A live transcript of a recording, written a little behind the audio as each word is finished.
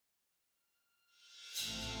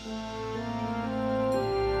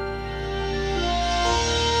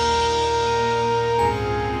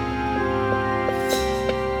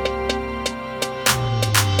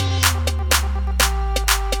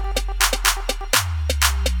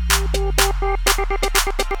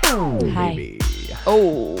Hi. Baby.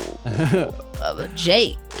 Oh,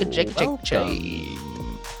 Jake. Welcome, Jake.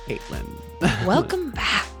 Caitlin. Welcome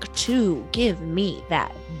back to Give Me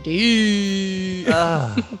That D. Good.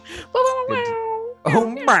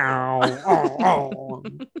 Oh, wow.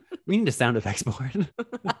 We need a sound effects board.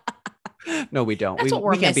 No, we don't. That's what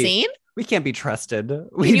we're missing. We can't be trusted. Can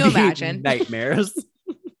We'd you be imagine? Nightmares.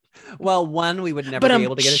 Well, one, we would never But be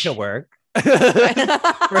able to get it to work.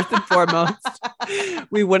 First and foremost,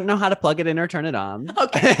 we wouldn't know how to plug it in or turn it on.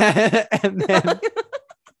 Okay. And then,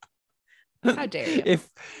 How dare you? if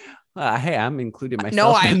hey, I'm including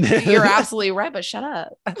myself. No, in this. you're absolutely right, but shut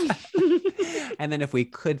up. And then if we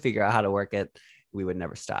could figure out how to work it, we would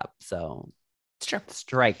never stop. So It's true.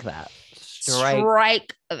 strike that.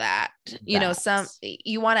 Strike that. You know, that.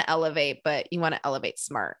 you want to elevate, but you want to elevate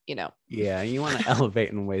smart, you know. Yeah, you want to elevate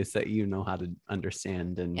in ways that you know how to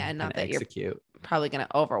understand and, Yeah, not and that you're execute. Probably going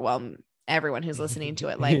to overwhelm everyone who's listening to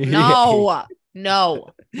it. Like, no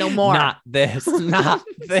more. Not this. Zhoo,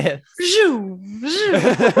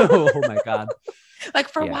 zhoo. Oh my God. Like,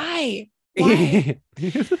 for Yeah. why?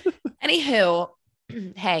 Anywho,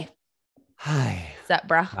 hey, Hi. what's up,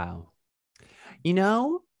 bruh? Wow. You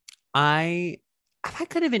know, I've had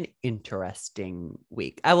kind of an interesting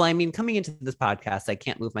week. Well, I mean, coming into this podcast, I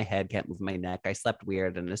can't move my head, can't move my neck. I slept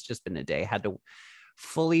weird, and it's just been a day. I had to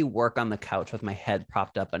fully work on the couch with my head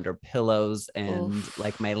propped up under pillows and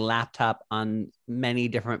like my laptop on many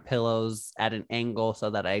different pillows at an angle so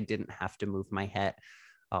that I didn't have to move my head.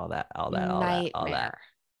 All that.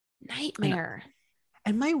 Nightmare.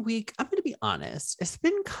 And my week, I'm going to be honest, it's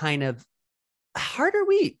been kind of a harder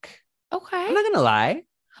week. Okay. I'm not going to lie.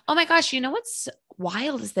 Oh my gosh. You know what's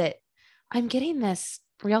wild is that I'm getting this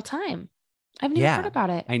real time. I haven't even heard about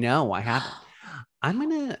it. I know. I haven't. I'm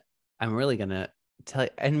really going to tell you,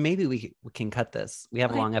 and maybe we can cut this. We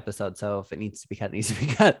have a long episode, so if it needs to be cut, it needs to be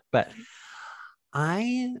cut. But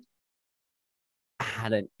I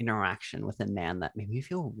had an interaction with a man that made me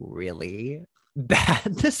feel really bad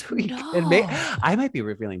this week. No. I might be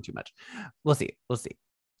revealing too much. We'll see.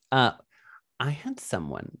 I had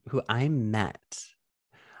someone who I met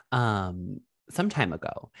some time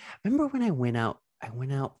ago. Remember when I went out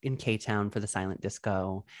in K-Town for the silent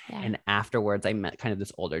disco, and afterwards I met kind of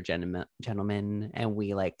this older gentleman, and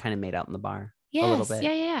we like kind of made out in the bar a little bit.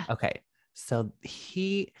 Yeah. Okay. So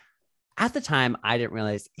at the time, I didn't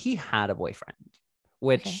realize he had a boyfriend,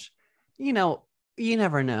 which, you know, you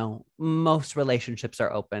never know. Most relationships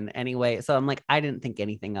are open anyway. So I'm like, I didn't think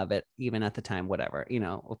anything of it, even at the time, whatever, you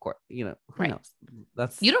know, of course, you know, who knows?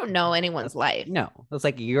 You don't know anyone's life. No, it's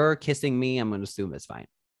like, you're kissing me. I'm going to assume it's fine.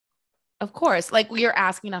 Of course. Like, you're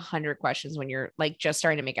asking 100 questions when you're like just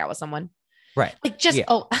starting to make out with someone. Right. Like just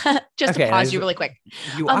to pause you really quick.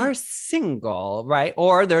 You are single, right?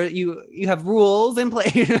 Or you have rules in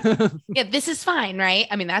place. Yeah, this is fine, right?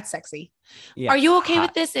 I mean, that's sexy. Yeah. Are you okay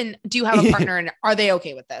with this? And do you have a partner? And are they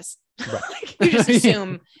okay with this? Right. Like, you just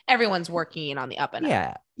assume everyone's working on the up and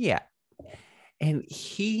up. Yeah. And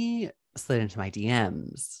he slid into my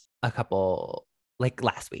DMs a couple, like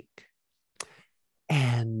last week.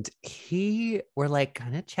 And we're like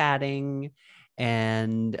kind of chatting.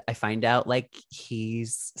 And I find out like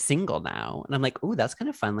he's single now. And I'm like, oh, that's kind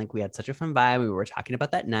of fun. Like, we had such a fun vibe. We were talking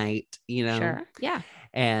about that night, you know? Sure. Yeah.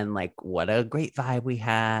 And like, what a great vibe we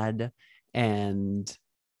had. And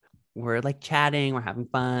we're like chatting, we're having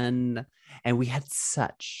fun. And we had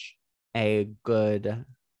such a good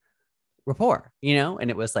rapport, you know? And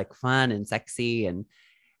it was like fun and sexy. And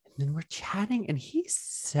then we're chatting, and he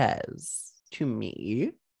says to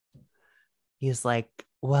me, he's like,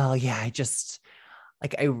 well, yeah,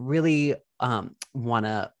 I really want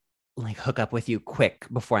to like hook up with you quick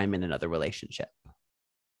before I'm in another relationship.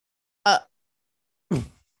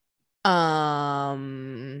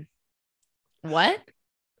 What?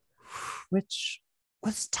 Which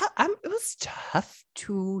was tough. It was tough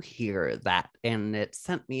to hear that, and it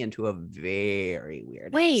sent me into a very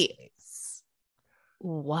weird space.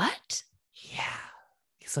 What? Yeah.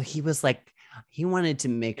 So he was like, he wanted to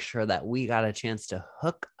make sure that we got a chance to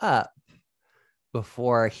hook up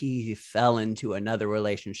before he fell into another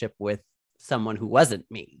relationship with someone who wasn't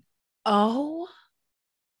me. Oh,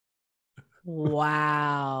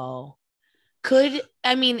 wow.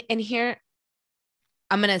 And here,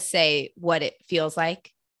 I'm going to say what it feels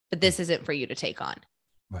like, but this isn't for you to take on.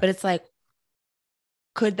 Right. But it's like,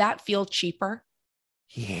 could that feel cheaper?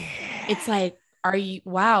 Yeah. It's like,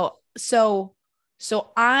 wow. So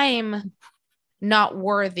I'm not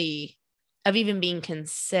worthy of even being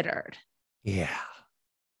considered. Yeah.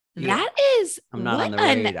 That is, I'm not on the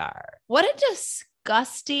radar. What a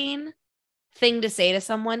disgusting thing to say to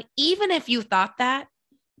someone, even if you thought that,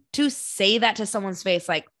 to say that to someone's face.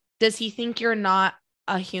 Like, does he think you're not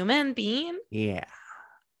a human being? Yeah.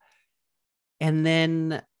 And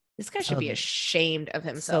then this guy should be ashamed of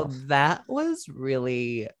himself. So that was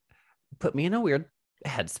really put me in a weird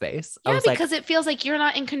headspace. Yeah, because it feels like you're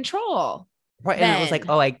not in control. Right. And I was like,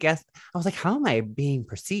 oh, I guess I was like, how am I being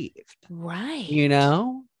perceived? Right. You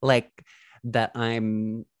know, like that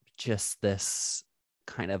I'm just this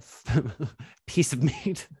kind of piece of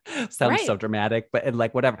meat. Sounds so dramatic, but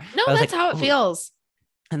like whatever. No, that's like, how it feels.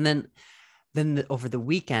 And then over the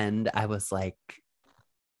weekend, I was like,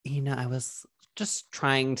 you know, I was just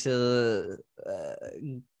trying to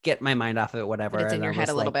get my mind off of it, whatever. But it's in your head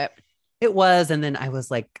a little bit. It was. And then I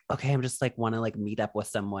was like, okay, I'm just like want to like meet up with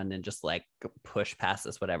someone and just like push past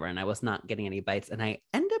this, whatever. And I was not getting any bites. And I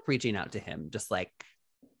end up reaching out to him just like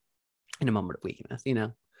in a moment of weakness, you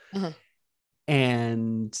know? Uh-huh.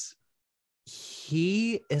 And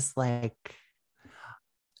he is like,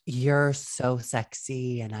 you're so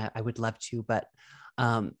sexy and I would love to, but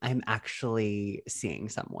I'm actually seeing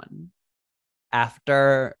someone.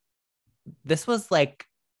 After this was like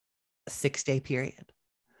a 6-day period.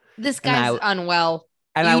 This guy's unwell.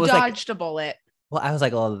 And you dodged a bullet. Well, I was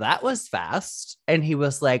like, oh, that was fast. And he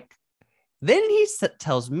was like, then he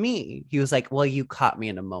tells me, he was like, well, you caught me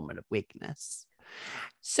in a moment of weakness.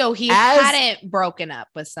 So he hadn't broken up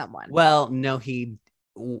with someone. Well, no, he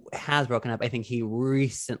has broken up. I think he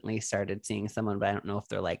recently started seeing someone, but I don't know if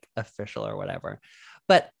they're like official or whatever.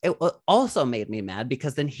 But it also made me mad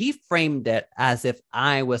because then he framed it as if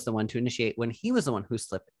I was the one to initiate when he was the one who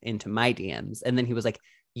slipped into my DMs. And then he was like,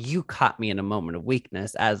 you caught me in a moment of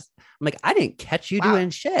weakness. As I'm like, I didn't catch you doing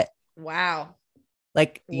shit. Wow.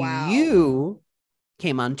 Like you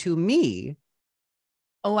came on to me.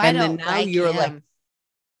 Oh, I don't then now you're like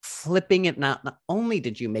flipping it. Not only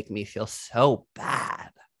did you make me feel so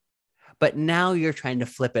bad, but now you're trying to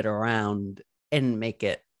flip it around and make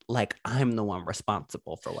it like I'm the one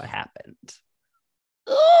responsible for what happened.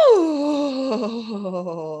 Ooh.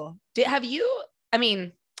 Have you, I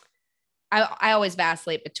mean, I always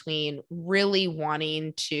vacillate between really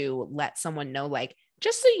wanting to let someone know, like,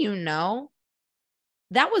 just so you know,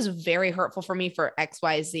 that was very hurtful for me for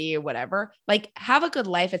XYZ or whatever. Like, have a good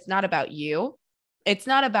life. It's not about you. It's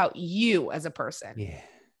not about you as a person. Yeah.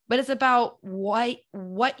 But it's about what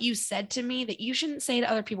you said to me that you shouldn't say to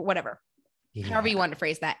other people, whatever. Yeah. However you want to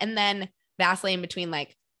phrase that. And then vacillating between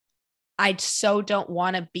like, I so don't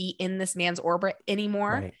want to be in this man's orbit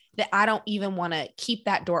anymore that I don't even want to keep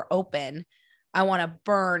that door open. I want to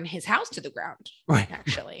burn his house to the ground. Right.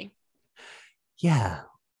 Actually. Yeah.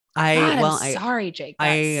 I'm sorry, Jake.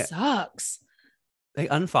 That sucks. I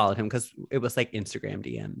unfollowed him because it was like Instagram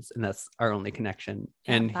DMs, and that's our only connection.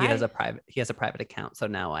 Yeah, and he has a private account, so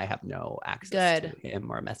now I have no access to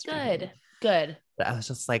him or messaging him. Good. But I was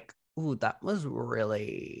just like, ooh, that was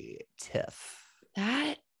really tiff.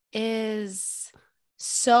 That is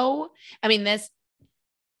so. I mean,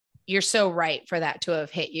 you're so right for that to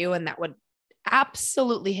have hit you, and that would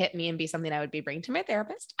absolutely hit me and be something I would be bringing to my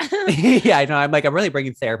therapist. Yeah, I know. I'm really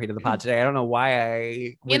bringing therapy to the pod today. I don't know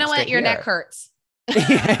why. You know what? Your neck hurts.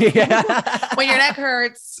 Yeah. When your neck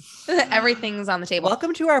hurts, everything's on the table.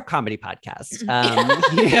 Welcome to our comedy podcast.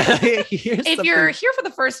 If you're here for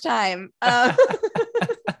the first time, I'm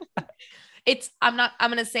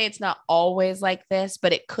going to say it's not always like this,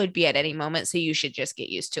 but it could be at any moment. So you should just get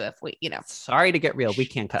used to it. Sorry to get real. We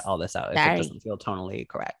can't cut all this out if it doesn't feel tonally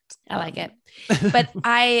correct. I like it. But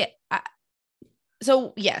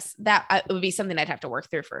so yes, that would be something I'd have to work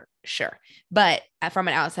through for sure. But from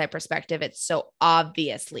an outside perspective, it's so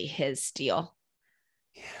obviously his steal.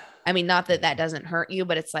 Yeah. I mean, not that doesn't hurt you,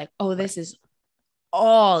 but it's like, oh, this is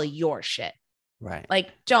all your shit. Right.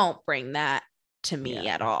 Like, don't bring that to me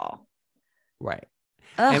at all. Right.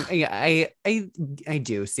 I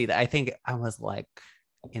do see that. I think I was like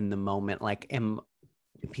in the moment, like, do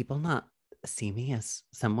people not see me as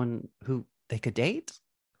someone who they could date?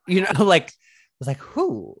 Like, I was like,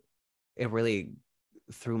 who? It really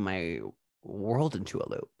threw my world into a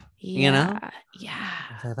loop. Yeah.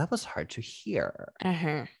 So that was hard to hear.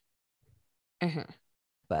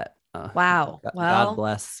 But wow. God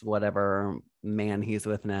bless whatever man he's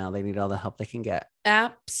with now. They need all the help they can get.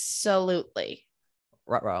 Absolutely.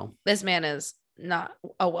 Ruh-roh. This man is not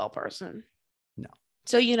a well person. No.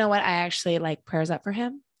 So you know what? I actually like prayers up for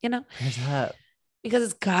him. Prayers up. Because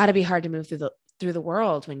it's got to be hard to move through the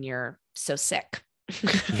world when you're so sick.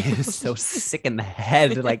 You're so sick in the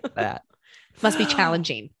head like that. Must be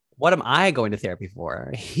challenging. What am I going to therapy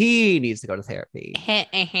for? He needs to go to therapy.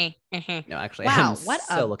 No, actually, I'm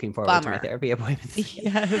so looking forward to my therapy appointments.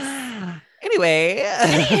 Yes. And Anyway.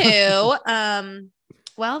 Anywho,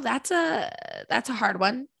 well, that's a hard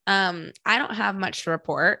one. I don't have much to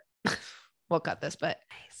report. We'll cut this, but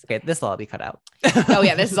okay, this will all be cut out. Oh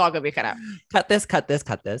yeah, this is all gonna be cut out. Cut this.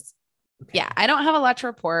 Okay. Yeah, I don't have a lot to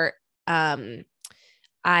report.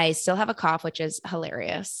 I still have a cough, which is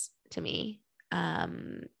hilarious to me.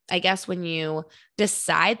 I guess when you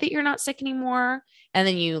decide that you're not sick anymore and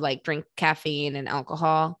then you like drink caffeine and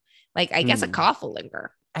alcohol, like I guess a cough will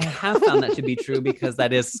linger. I have found that to be true because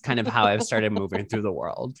that is kind of how I've started moving through the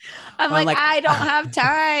world. I'm like, I don't have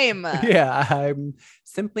time. Yeah,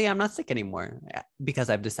 I'm not sick anymore because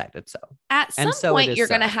I've decided so. At some point, you're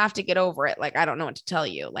going to have to get over it. Like, I don't know what to tell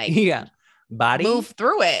you. Like, yeah, body, move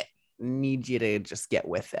through it. Need you to just get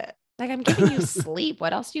with it. Like, I'm giving you sleep.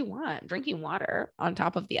 What else do you want? Drinking water on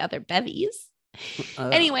top of the other bevies.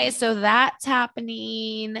 Anyway, so that's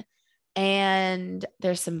happening. And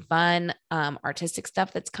there's some fun artistic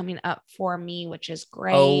stuff that's coming up for me, which is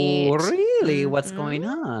great. Oh, really? Mm-hmm. What's going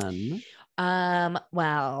on?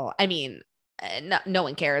 Well, I mean, no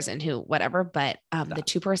one cares and whatever, but the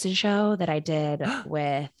 2-person show that I did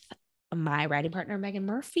with my writing partner, Megan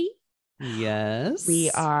Murphy. Yes.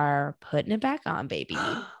 We are putting it back on, baby.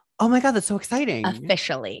 Oh my God, that's so exciting.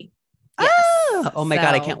 Officially. Yes. Oh my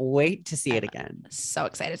God, I can't wait to see it again. So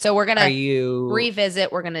excited. So we're going to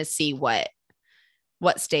revisit. We're going to see what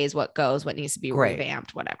stays, what goes, what needs to be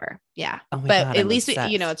revamped, whatever. Yeah. Oh my but God, at least,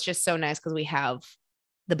 it's just so nice because we have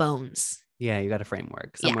the bones. Yeah, you got a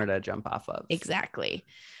framework, somewhere to jump off of. Exactly.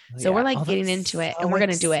 So we're like getting into it and we're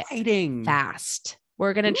going to do it fast.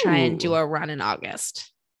 We're going to try and do a run in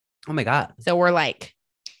August. Oh my God. So we're like,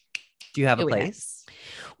 do you have a place?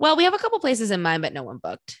 Well, we have a couple places in mind, but no one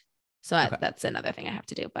booked. So that's another thing I have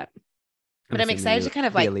to do. But I'm excited to kind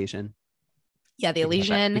of like the Elysian. Yeah, the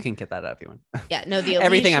Elysian. You can cut that out if you want. Yeah, no, the Elysian.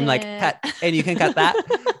 Everything I'm like, cut. And you can cut that.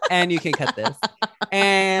 And you can cut this.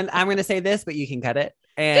 And I'm going to say this, but you can cut it.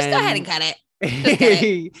 And just go ahead and cut it. Just cut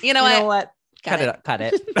it. You know what? Cut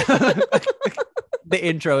it. The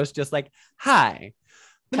intro is just like, hi.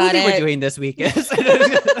 The cut movie we're doing this week is.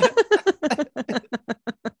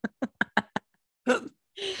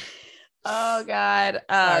 Oh God.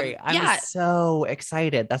 Sorry. I'm so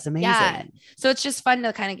excited. That's amazing. Yeah. So it's just fun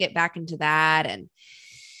to kind of get back into that and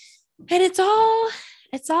it's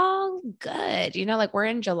all good. Like we're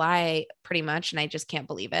in July pretty much and I just can't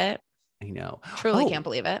believe it. I know. Truly can't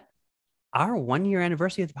believe it. Our 1-year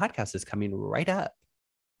anniversary of the podcast is coming right up.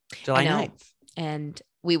 July 9th. And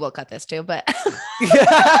we will cut this too, but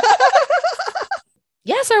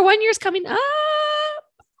yes, our 1 year's coming up.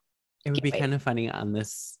 It would be kind of funny on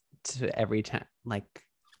this to every time, like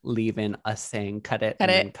leave in us saying cut it,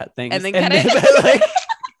 then cut things, and then cut it. Like,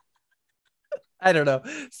 I don't know.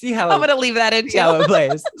 See how I'm gonna leave that in. See how it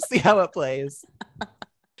plays. See how it plays.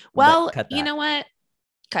 Well, you know what?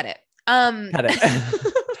 Cut it. Cut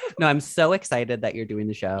it. No, I'm so excited that you're doing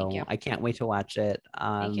the show. Thank you. I can't wait to watch it.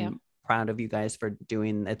 Thank you. Proud of you guys for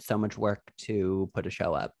doing it. So much work to put a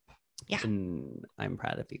show up. Yeah. And I'm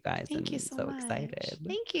proud of you guys. Thank you so much. Excited.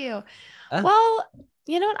 Thank you. Well,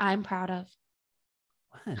 you know what I'm proud of?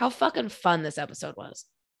 What? How fucking fun this episode was.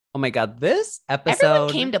 Oh my God, this episode. Everyone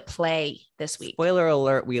came to play this week. Spoiler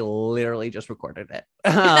alert, we literally just recorded it.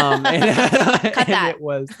 Cut that. It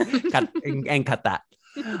was cut and cut that.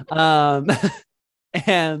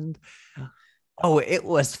 And it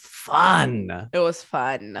was fun. It was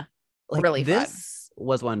fun. Like, really fun. This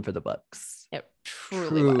was one for the books. It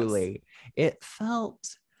truly was. It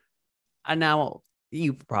felt, and now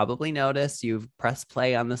you've probably noticed, you've pressed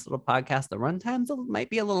play on this little podcast. The runtimes might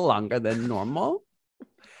be a little longer than normal.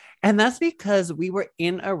 And that's because we were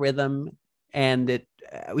in a rhythm and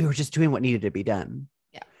we were just doing what needed to be done.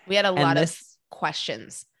 Yeah. We had a lot of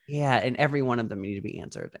questions. Yeah. And every one of them needed to be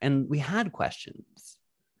answered. And we had questions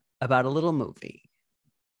about a little movie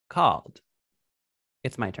called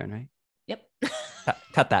It's My Turn, right? Yep.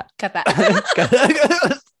 Cut that. Cut that.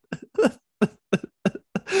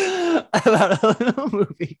 About a little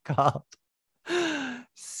movie called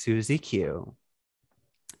Susie Q.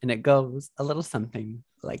 And it goes a little something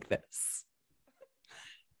like this.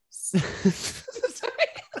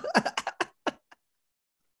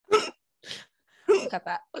 We'll cut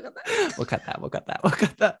that. We'll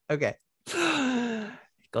cut that. Okay.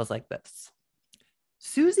 It goes like this.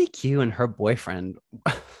 Susie Q and her boyfriend.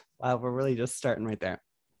 Wow, we're really just starting right there.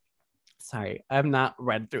 Sorry, I've not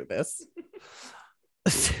read through this.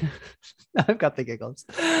 I've got the giggles.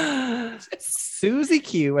 Susie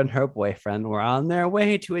Q and her boyfriend were on their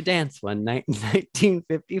way to a dance one night in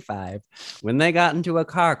 1955 when they got into a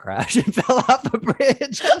car crash and fell off a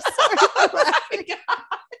bridge. I'm sorry for laughing.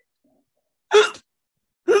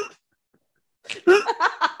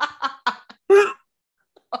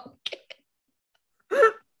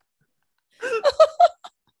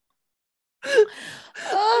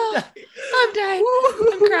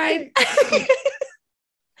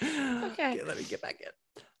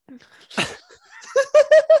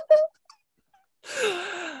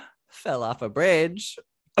 fell off a bridge.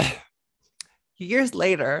 Years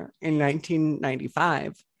later, in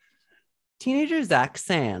 1995, teenager Zach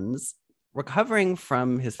Sands, recovering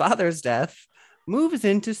from his father's death, moves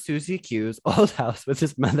into Susie Q's old house with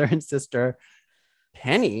his mother and sister,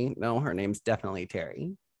 Penny. No, her name's definitely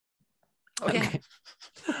Terry. Okay.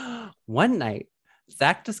 One night,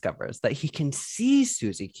 Zach discovers that he can see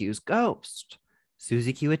Susie Q's ghost.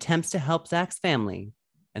 Susie Q attempts to help Zach's family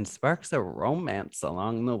and sparks a romance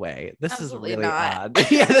along the way. This Absolutely is really not.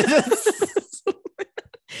 odd. Yeah,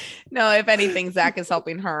 No, if anything, Zach is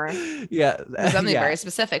helping her. yeah, Something very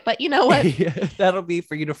specific. But you know what? Yeah, that'll be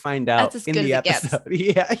for you to find out That's as in good the as it gets. episode.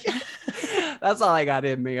 Yeah. That's all I got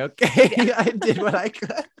in me. Okay. Yeah. I did what I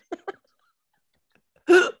could.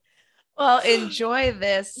 Well, enjoy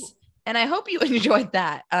this. And I hope you enjoyed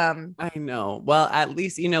that. I know. Well, at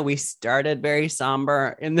least, we started very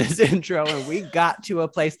somber in this intro and we got to a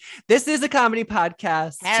place. This is a comedy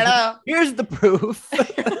podcast. Hello. Here's the proof.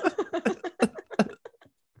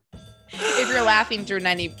 If you're laughing through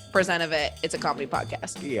 90% of it, it's a comedy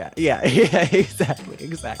podcast. Yeah,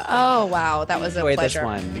 exactly. Oh, wow. That was Enjoy a pleasure. this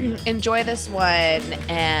one. Enjoy this one.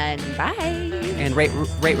 And bye. And rate,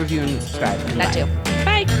 review, and subscribe. And That bye. too.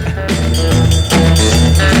 Bye.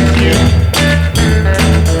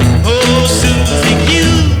 Oh, Susie Q.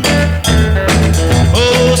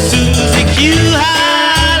 Oh, Susie Q.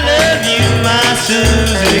 I love you, my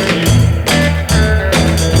Susie Q.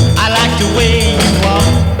 I like the way you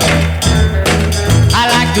walk. I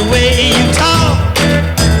like the way you talk.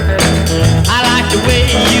 I like the way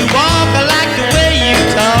you walk. I like the way you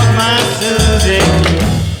talk, my Susie Q.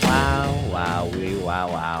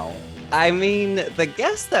 Wow. I mean, the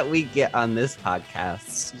guests that we get on this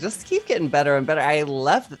podcast just keep getting better and better. I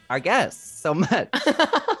love our guests so much.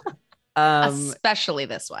 Especially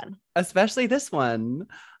this one. Especially this one.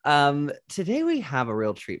 Today we have a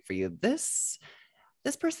real treat for you. This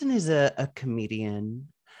person is a comedian.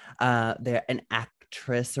 They're an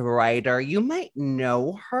actress, writer. You might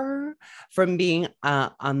know her from being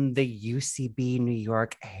on the UCB New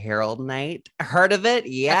York Herald Night. Heard of it?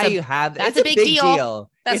 Yeah, you have. That's It's a big deal.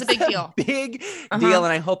 That's It's a big deal. Big deal.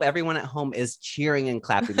 And I hope everyone at home is cheering and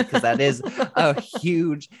clapping because that is a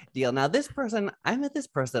huge deal. Now, I met this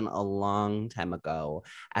person a long time ago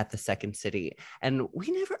at the Second City, and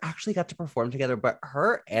we never actually got to perform together, but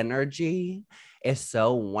her energy is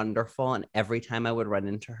so wonderful. And every time I would run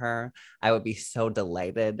into her, I would be so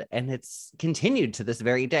delighted. And it's continued to this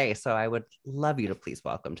very day. So I would love you to please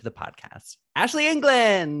welcome to the podcast, Ashley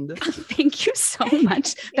England. Thank you so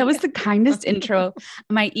much. That was the kindest intro.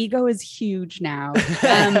 My ego is huge now.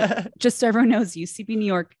 Just so everyone knows, UCB New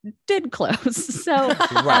York did close. So,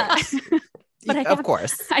 Right. but Of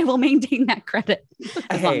course. I will maintain that credit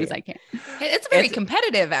as long as I can. It's very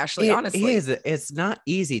competitive, Ashley, honestly. It's not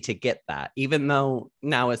easy to get that, even though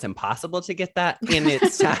now it's impossible to get that in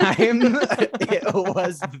its time. It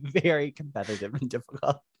was very competitive and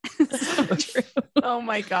difficult. So true. Oh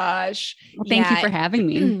my gosh. Well, thank you for having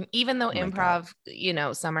me. Even though Oh my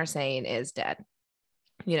improv, some are saying is dead,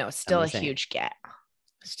 still a huge get.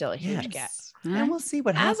 Still a huge get. And we'll see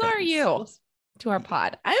what happens. As are you to our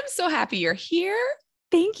pod. I'm so happy you're here.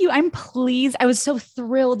 Thank you. I'm pleased. I was so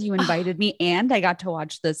thrilled you invited me and I got to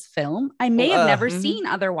watch this film. I may have never seen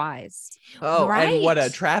otherwise. Oh, Right. and what a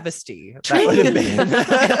travesty that would have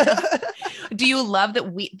been. Do you love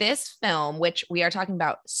that this film, which we are talking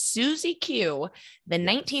about, Susie Q, the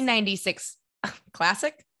 1996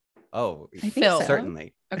 classic? Oh, I think Phil. so.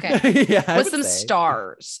 certainly. Okay. Yeah, I With would some say.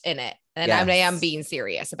 stars in it. And I am Yes. being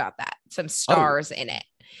serious about that. Some stars in it.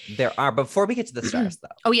 There are. Before we get to the stars, though,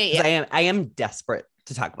 Oh, yeah, 'cause yeah. I am desperate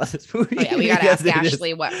to talk about this movie. Oh, yeah, we gotta because ask it is-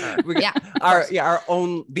 Ashley what her. we Yeah, got-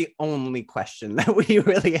 the only question that we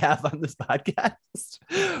really have on this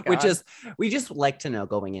podcast, which God. is we just like to know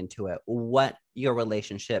going into it what your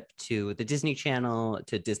relationship to the Disney Channel,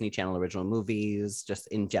 to Disney Channel original movies, just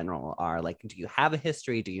in general are. Like, do you have a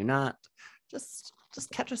history? Do you not? Just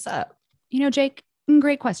catch us up. Jake,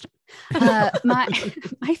 great question. My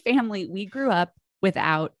family, we grew up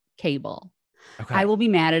without cable. Okay. I will be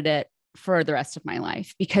mad at it for the rest of my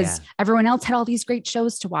life because everyone else had all these great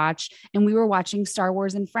shows to watch. And we were watching Star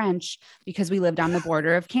Wars in French because we lived on the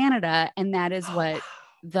border of Canada. And that is what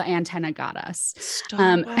the antenna got us.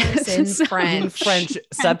 Star Wars in so- French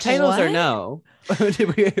subtitles or What? no?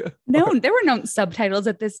 Did we? No, there were no subtitles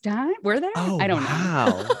at this time. Were there? Oh, I don't know.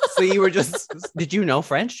 wow. So you were just, did you know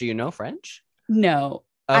French? Do you know French? No,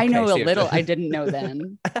 I know so a you're little. just- I didn't know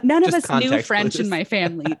then. None of Just us knew context French in clues. my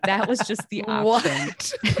family. That was just the option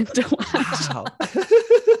to watch. Wow.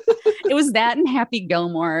 It was that and Happy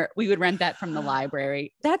Gilmore. We would rent that from the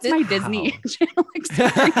library. That's my Disney Channel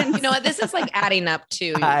experience. You know what? This is like adding up to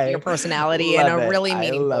your personality in love a it. really I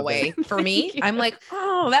meaningful love way. it. For me, I'm like,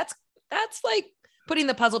 oh, that's like putting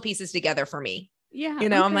the puzzle pieces together for me. Yeah. You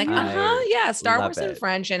know, I'm like, I yeah, Star love Wars in it.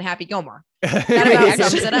 French and Happy Gilmore. That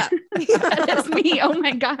about sums it up. That's me. Oh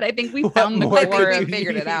my God. I think we What found the more Like, core we of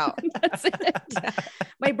figured it out. That's it.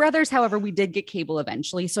 My brothers, however, we did get cable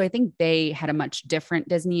eventually. So I think they had a much different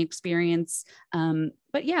Disney experience.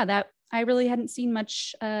 But yeah, that I really hadn't seen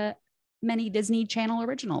many Disney Channel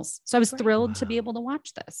originals. So I was thrilled to be able to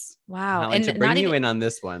watch this. Wow. And to not bring you even, in on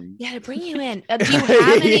this one. yeah, to bring you in. Do you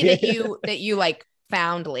have any that you like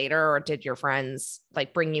found later, or did your friends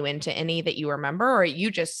like bring you into any that you remember, or you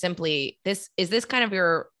just simply is this kind of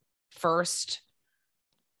your first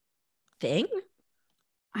thing?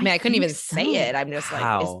 I mean, I couldn't think even say it. I'm just like,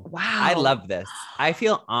 Wow. wow. I love this. I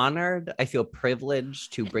feel honored. I feel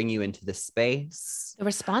privileged to bring you into this space. the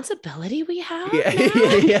responsibility we have. Yeah,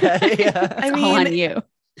 now. yeah. I It's all on mean, you.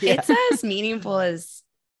 it's as meaningful as,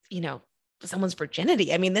 you know, someone's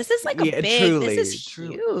virginity. I mean, this is like a Yeah, big, truly, this is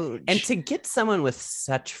truly. huge. And to get someone with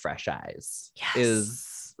such fresh eyes Yes. is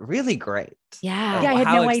really great. yeah. Yeah, I had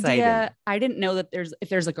How no exciting. idea. I didn't know that if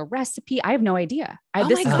there's like a recipe. I have no idea. Oh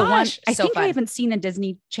This my is the one. gosh, I so think fun. I haven't seen a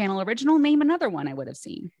Disney Channel original. Name another one I would have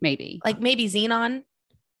seen. Maybe. Like maybe Xenon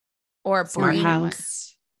or Smart Brie.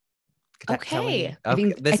 House. Okay. I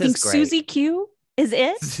think this I think is great. Susie Q is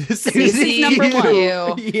it. Susie's number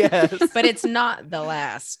one. Yes. But it's not the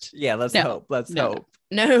last. Yeah, let's No. hope. Let's No, no. hope.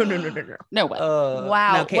 No. No way. Wow.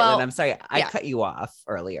 Now, Caitlin, Well, I'm sorry. I yeah. cut you off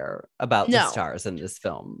earlier about No. the stars in this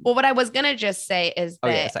film. Well, what I was gonna just say is Oh,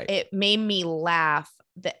 yeah, that sorry. it made me laugh.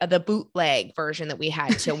 The bootleg version that we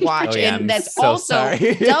had to watch, Oh, yeah, and I'm that's so also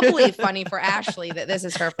sorry. doubly funny for Ashley that this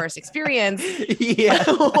is her first experience Yeah.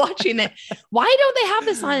 watching it. Why don't they have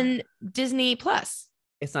this on Disney Plus?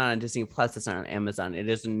 It's not on Disney Plus. It's not on Amazon. It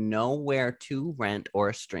is nowhere to rent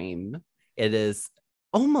or stream. It is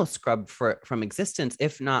almost scrubbed from existence,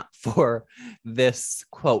 if not for this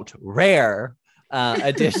quote rare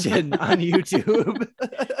edition on YouTube.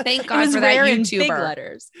 Thank It God was for that rare in big YouTuber.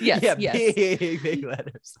 letters. Yes. Yeah, yes. big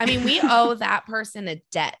letters. I mean, we owe that person a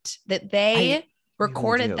debt that they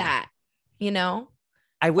recorded do. that, you know?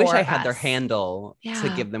 I wish for I had their us. handle to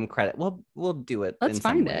Yeah. give them credit. We'll do it. Let's in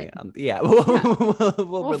some find way. it. Yeah,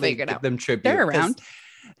 we'll really figure it give out. them tribute. They're 'cause around.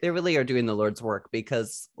 They really are doing the Lord's work,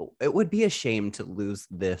 because it would be a shame to lose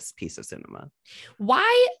this piece of cinema.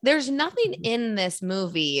 Why? There's nothing in this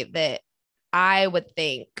movie that I would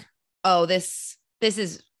think, oh, this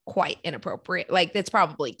is quite inappropriate. Like, it's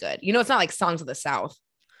probably good. You know, it's not like Songs of the South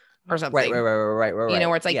or something. Right. You know,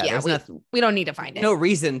 where it's like, yeah, there's we don't need to find it. no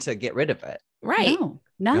reason to get rid of it. Right.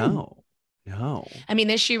 No. No. I mean,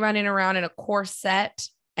 is she running around in a corset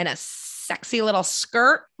and a sexy little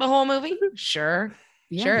skirt the whole movie? Sure.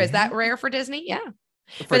 Yeah. Sure. Is that rare for Disney? Yeah.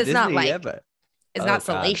 For But it's not Disney, like- yeah, but It's Oh, not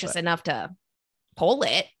God, salacious but- enough to pull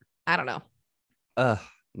it. I don't know. no.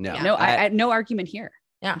 Yeah. No, I no argument here.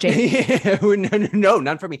 Yeah. Jake. no,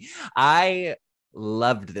 none for me. I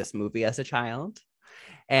loved this movie as a child.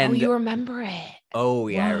 And oh, you remember it. oh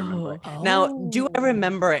yeah, I Whoa. remember. Now, do I Oh.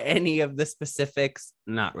 remember any of the specifics?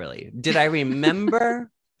 Not really. Did I remember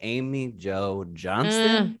Amy Jo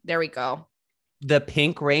Johnson, There we go. the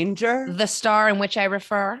Pink Ranger? The star in which I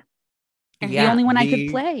refer. The only one I could the-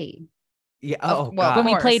 play Yeah. Oh, Oh, well, God. when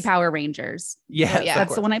we course. played Power Rangers. Yes, yeah. of That's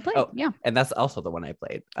course. the one I played. Oh, Yeah. And that's also the one I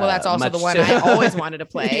played. Well, that's also much the one to- I always wanted to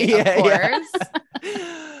play, of course.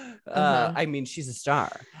 Uh-huh. I mean, she's a star.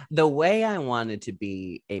 The way I wanted to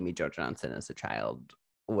be Amy Jo Johnson as a child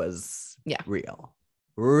was real.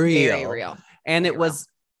 Very real. And Very it was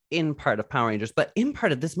in part of Power Rangers, but in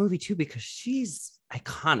part of this movie too, because she's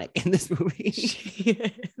iconic in this movie. She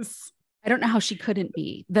is. I don't know how she couldn't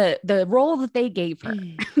be. The role that they gave her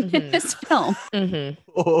in Mhm. this film. Mhm.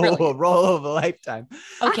 Oh, Brilliant. role of a lifetime.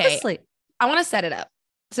 Okay. Honestly, I want to set it up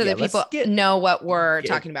so Yeah, that let's people get- know what we're get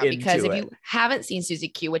talking about. Because if into you it. haven't seen Susie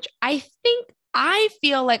Q, which I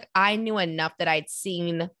feel like I knew enough that I'd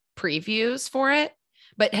seen previews for it,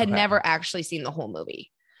 but had Okay. never actually seen the whole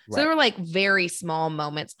movie. So there Right. were like very small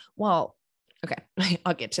moments. Well, okay,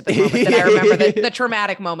 I'll get to the moment that I remember, the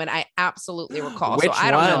traumatic moment I absolutely recall. Which so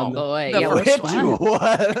I don't one? know. boy, The yeah, first which Which one?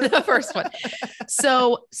 one? The first one.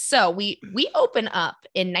 So we open up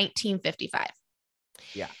in 1955.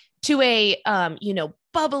 Yeah. To a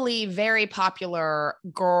bubbly, very popular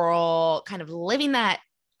girl, kind of living that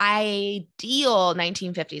ideal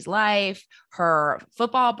 1950s life. Her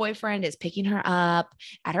football boyfriend is picking her up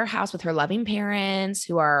at her house with her loving parents,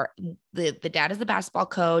 who are the dad is the basketball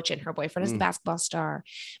coach and her boyfriend is the basketball star.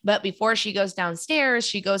 But before she goes downstairs,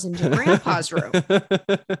 she goes into grandpa's room.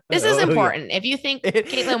 This is important. If you think,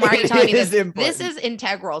 Caitlin, why are you telling me this? This is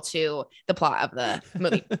integral to the plot of the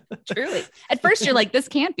movie. Truly. At first you're like, this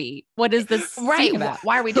can't be. What is this Right. about?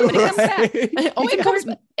 Why are we doing it? Back.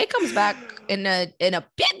 It comes back in a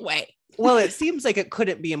big way. Well, it seems like it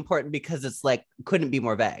couldn't be important because it's like, couldn't be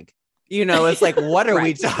more vague. You know, it's like, what are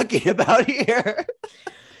we talking about here?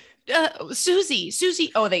 Susie.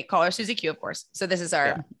 Oh, they call her Susie Q, of course. So this is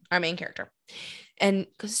our main character. And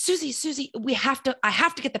goes, Susie, I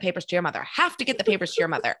have to get the papers to your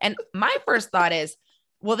mother. And my first thought is,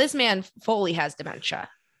 well, this man fully has dementia.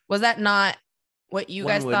 Was that not what you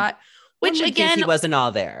guys thought? Which again, he wasn't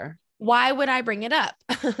all there. Why would I bring it up?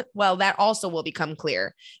 Well, that also will become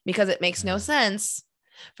clear because it makes no sense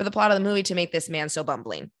for the plot of the movie to make this man so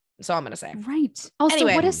bumbling. That's all I'm going to say. Right. Also,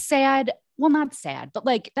 Anyway. what a sad, well, not sad, but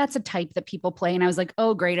like that's a type that people play. And I was like,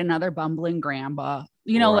 oh, great. Another bumbling grandpa,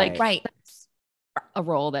 you know, Right. like Right. that's a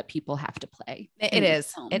role that people have to play. It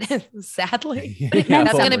is. films. It is. Sadly. Yeah, That's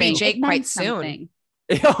well, going to be Something. Jake It quite meant soon. something.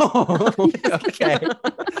 Oh, okay.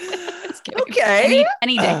 Just kidding. Okay.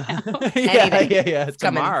 Any day now. Yeah. coming.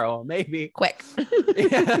 Tomorrow, maybe. Quick.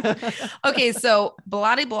 Yeah. Okay, so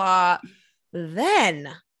blah de blah. Then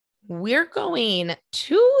we're going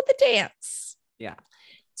to the dance. Yeah.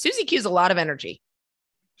 Susie Q's a lot of energy.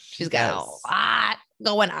 She's got a lot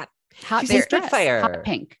going on. Hot She's pink a Spitfire. dress, hot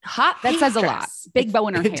pink. Hot That pink says a dress. lot. Big bow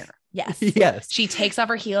in her hair. Yes. Yes. She takes off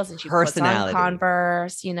her heels and she puts on Personality.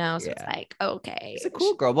 Converse, you know, so it's Yeah. like, okay. She's a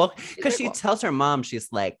cool girl. Well, because she cool. tells her mom, she's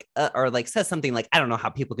like, or like says something like, I don't know how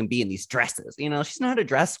people can be in these dresses. You know, she's not a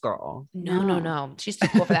dress girl. No. She's too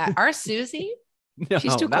cool for that. Our Susie. No,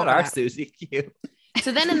 She's too cool not for our that. Susie Q.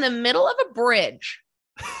 So then in the middle of a bridge,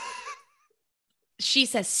 she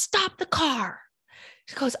says, stop the car.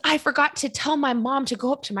 She goes, I forgot to tell my mom to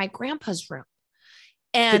go up to my grandpa's room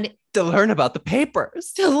and To learn about the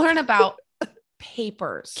papers. to learn about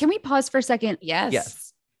papers. Can we pause for a second? Yes. Yes.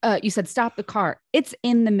 You said stop the car. It's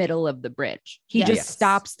in the middle of the bridge. He Yes. just Yes.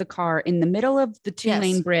 stops the car in the middle of the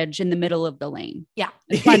two-lane Yes. bridge in the middle of the lane. Yeah.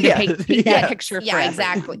 It's fun to Yes. paint Yes. that picture Yeah, forever.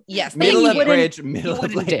 exactly. Yes. Middle you of wouldn't- bridge, middle of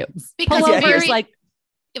wouldn't do. lanes. Because Pull it's over very, is like,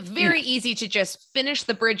 very easy to just finish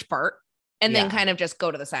the bridge part and then Yeah. kind of just go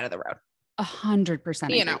to the side of the road. 100%.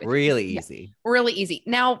 You know. Really Yeah. easy. Really easy.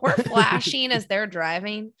 Now we're flashing as they're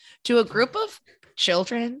driving to a group of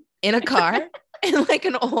children in a car and like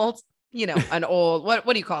an old, what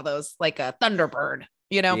do you call those? Like a Thunderbird,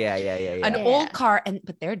 Yeah. an Yeah. old car.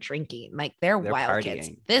 But they're drinking, like they're They're wild kids.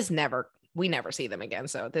 partying. We never see them again.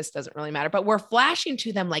 So this doesn't really matter, but we're flashing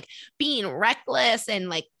to them like being reckless and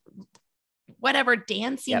like whatever,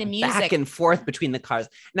 dancing Yeah, and music. back and forth between the cars.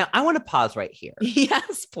 Now, I want to pause right here.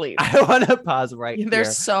 Yes, please. I want to pause right There's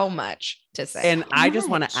here. so much to say. And I just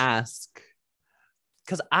want much. to ask,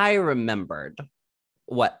 because I remembered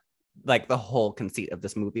what like the whole conceit of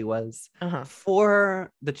this movie was. Uh-huh.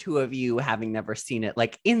 For the two of you having never seen it,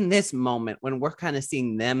 like in this moment when we're kind of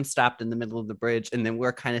seeing them stopped in the middle of the bridge and then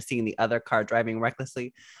we're kind of seeing the other car driving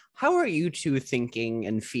recklessly, how are you two thinking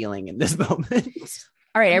and feeling in this moment?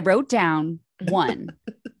 all right, I wrote down 1,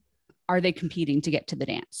 are they competing to get to the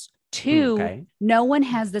dance? 2, Okay. no one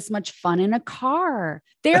has this much fun in a car.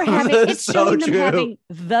 They're having, it's So showing them true. having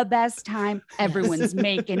the best time. Everyone's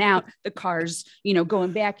making out, the cars,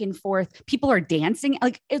 going back and forth. People are dancing.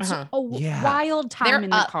 Like it's Uh-huh. a Yeah. wild time They're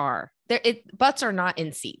in up. the car. Butts are not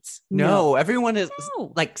in seats. No, everyone is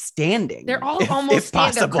No. like standing. They're all if almost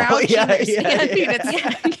standing. They're possible. crouching. Yeah, They're yeah,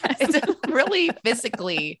 standing. yeah. It's really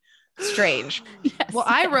physically strange. Yes. Well,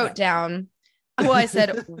 I wrote down, I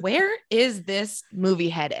said, where is this movie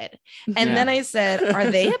headed? And Yeah. then I said, are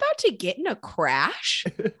they about to get in a crash?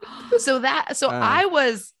 So I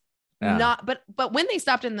was Yeah. not, but when they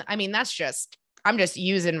stopped I'm just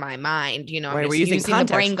using my mind, I'm Right, just we're using using the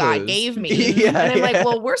context brain God clues. gave me. Yeah, and I'm yeah. like,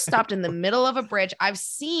 well, we're stopped in the middle of a bridge. I've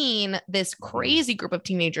seen this crazy group of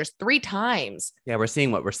teenagers 3 times. Yeah, we're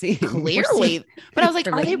seeing what we're seeing. Clearly. But I was like,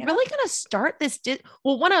 They're are they laying it really going to start this?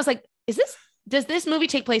 One, I was like, does this movie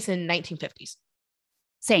take place in 1950s?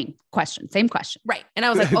 Same question. Right. And I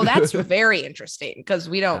was like, oh, that's very interesting because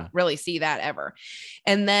we don't Yeah. really see that ever.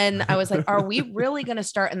 And then I was like, are we really going to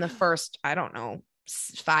start in the first, I don't know,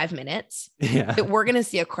 5 minutes Yeah. that we're going to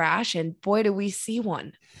see a crash? And boy, do we see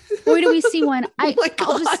one. Boy, do we see one. Oh my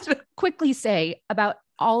I'll just God. quickly say about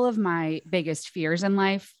all of my biggest fears in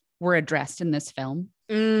life were addressed in this film.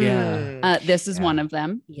 This is Yeah. one of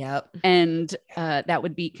them. Yep. And that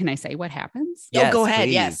would be, can I say what happens? Oh, go ahead.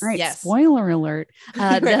 please. Yes. All right, Yes. spoiler alert.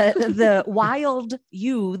 The wild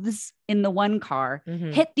youths in the one car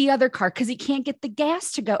Mhm. hit the other car because he can't get the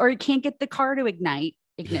gas to go, or he can't get the car to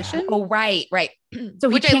ignition. Oh, right. So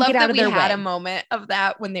he Which I can't love get out that of we their had way. a moment of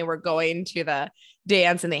that when they were going to the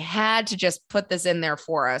dance and they had to just put this in there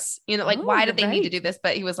for us. You know, like, Oh, why you're did they need to right. do this?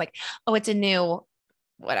 But he was like, oh, it's a new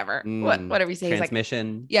whatever. Whatever you say. He's like,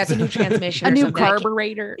 Transmission. yeah, it's a new transmission. A or new something. I can't-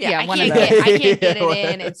 carburetor. Yeah, I one can't of those. get it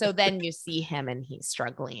Yeah. in. And so then you see him and he's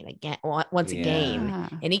struggling again once again. Yeah.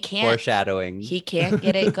 And he can't Foreshadowing. he can't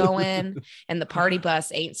get it going. And the party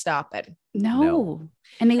bus ain't stopping. No.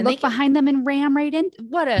 And they And look they can- behind them and ram right in.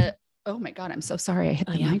 Oh my God. I'm so sorry. I hit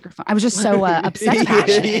Oh, the yeah. microphone. I was just so upset about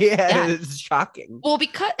it. Yeah, Yeah. it's shocking. Well,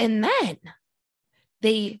 and then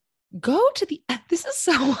they go to this is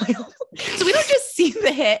so wild. So we don't just see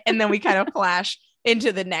the hit and then we kind of flash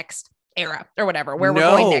into the next era or whatever, where we're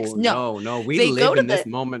going next. No. We They go live to in this the-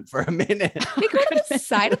 moment for a minute. They go to the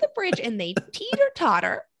side of the bridge and they teeter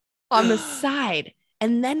totter on the side.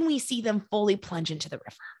 And then we see them fully plunge into the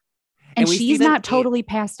river. And we see she's them not totally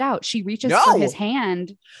passed out. She reaches No. for his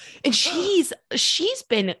hand. And she's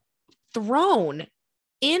been thrown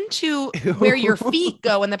into where your feet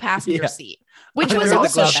go in the passenger Yeah. seat, which Under was the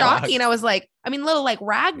also glove shocking. box. I was like, little like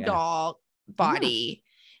rag Yeah. doll body.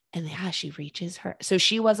 And yeah, she reaches her. So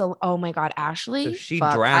she was oh my God, Ashley. So she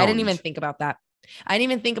Fuck, I didn't drowned. even think about that. I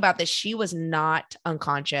didn't even think about this. She was not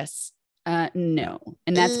unconscious. No.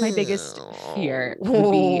 And that's my biggest fear, would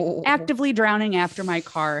Oh. be actively drowning after my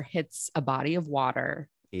car hits a body of water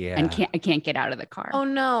Yeah. and I can't get out of the car. Oh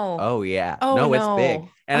no. Oh yeah. Oh, no, no. it's big.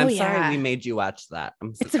 And Oh, I'm sorry yeah. we made you watch that.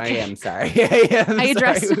 It's okay. I am sorry. I'm I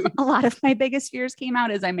addressed sorry. a lot of my biggest fears came out,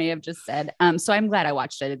 as I may have just said. So I'm glad I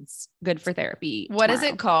watched it. It's good for therapy. What is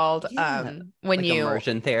tomorrow. it called? Yeah. When Like you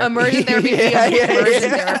immersion therapy. immersion therapy. Yeah, yeah,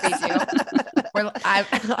 Immersion yeah. therapy too. Where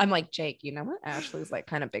I'm like, Jake, you know what Ashley's like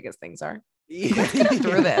kind of biggest things are? Let's get her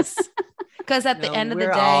through this. Because at the No, end of the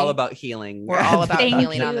we're day, all about healing. we're all about Thank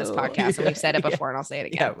healing on this you. podcast. And we've said it Yeah. before and I'll say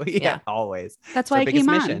it Yeah, again. always. That's our why I biggest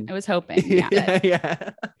came mission. on. I was hoping. Yeah. yeah.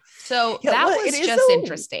 So Yeah, that well, was it is just so-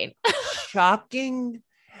 interesting. Shocking.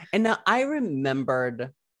 And now I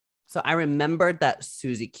remembered that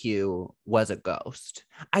Susie Q was a ghost.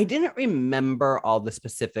 I didn't remember all the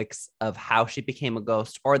specifics of how she became a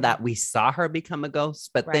ghost or that we saw her become a ghost.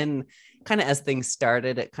 But Right. then kind of as things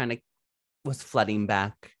started, it kind of was flooding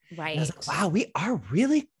back. Right. And I was like, wow, we are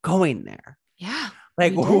really going there. Yeah.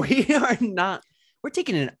 Like We we are not, we're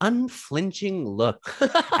taking an unflinching look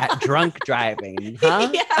at drunk driving, huh?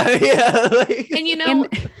 Yeah. yeah. Like, And you know,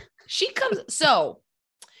 she comes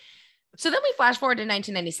so then we flash forward to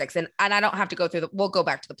 1996 and I don't have to go through we'll go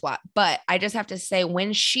back to the plot, but I just have to say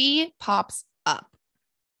when she pops up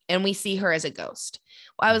and we see her as a ghost,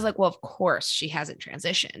 I was like, well, of course she hasn't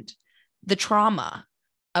transitioned. The trauma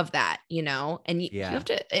of that, you know, and you have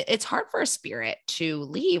to, it's hard for a spirit to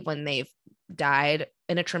leave when they've died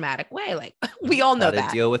in a traumatic way. Like we all know gotta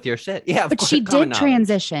that. deal with your shit. Yeah. But she did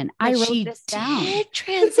transition. I wrote she this down. did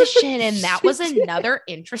transition, and that She was did. another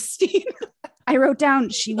interesting. I wrote down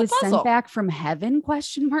she The was puzzle. sent back from heaven?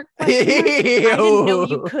 Question mark. I didn't know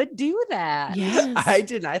you could do that. Yes. I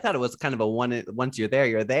didn't. I thought it was kind of a once you're there,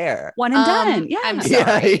 you're there. One and done. Yeah. I'm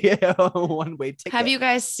sorry. Yeah. One way ticket. Have you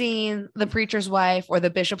guys seen The Preacher's Wife or The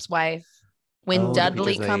Bishop's Wife when Oh, the Dudley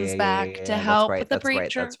Preacher's Wife. comes Yeah, back yeah, to yeah. That's help right, with the that's right,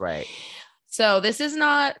 preacher? That's right. So this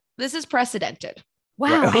is precedented.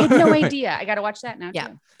 Wow. I had no idea. I got to watch that now. Yeah.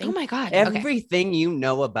 too. Oh my God. Okay. Everything you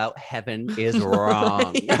know about heaven is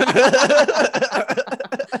wrong.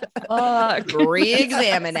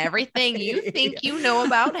 Re-examine everything you think you know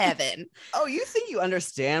about heaven. Oh, you think you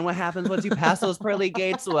understand what happens once you pass those pearly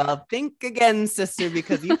gates? Well, think again, sister,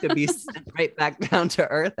 because you could be sent right back down to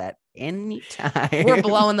earth at any time. We're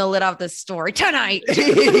blowing the lid off this story tonight.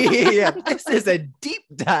 Yeah, this is a deep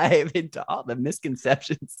dive into all the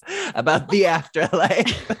misconceptions about the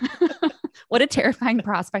afterlife. What a terrifying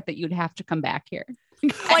prospect that you'd have to come back here.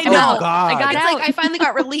 I Oh, know. God. I got It's out. like I finally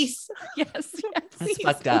got released. yes. That's Please,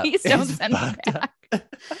 fucked up. please don't It's send me fucked up.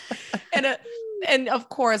 back. And of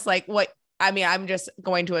course, like what I mean, I'm just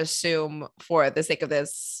going to assume for the sake of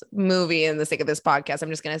this movie and the sake of this podcast, I'm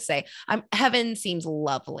just going to say heaven seems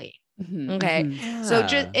lovely. Mhm, Okay. mhm. So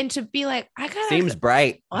just, and to be like, I gotta, Seems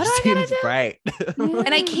bright. What do I gotta Seems do? bright.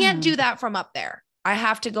 and I can't do that from up there. I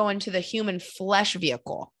have to go into the human flesh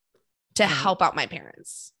vehicle to help out my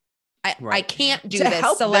parents. I Right. can't do To this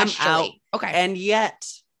help them celestially. out. Okay.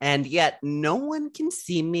 And yet no one can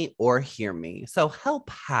see me or hear me. So help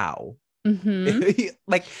how? Mhm.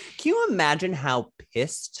 Like, can you imagine how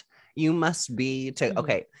pissed you must be to, Mhm.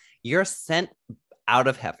 okay, you're sent out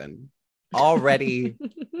of heaven already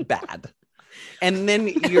bad. And then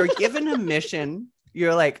you're given a mission.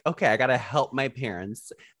 You're like, okay, I got to help my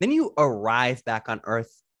parents. Then you arrive back on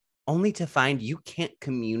Earth only to find you can't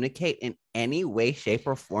communicate in any way, shape,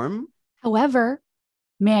 or form. However,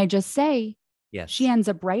 may I just say, Yes. she ends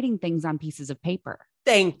up writing things on pieces of paper.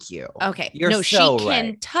 Thank you. Okay. You're no, so she can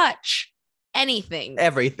right. touch anything.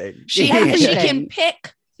 Everything. She Everything. can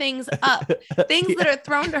pick things up. Things that are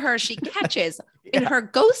thrown to her, she catches in her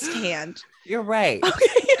ghost hand. You're right. Okay.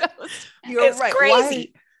 You're It's right.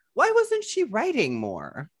 crazy. Why wasn't she writing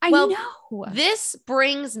more? I Well, know. This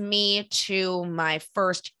brings me to my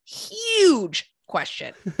first huge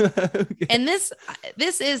question. And this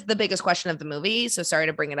is the biggest question of the movie. So sorry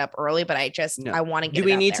to bring it up early, but No. I want to get Do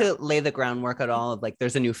we it out need there. to lay the groundwork at all? Of like,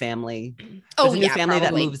 there's a new family. Oh, There's a new yeah, family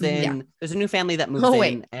probably. that moves in. Yeah. There's a new family that moves Oh, in.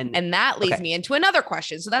 wait. And that leads Okay. me into another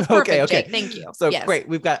question. So that's perfect, Jake. Thank you. So Yes. great.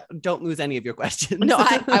 We've got, don't lose any of your questions. No,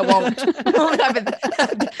 I won't. I've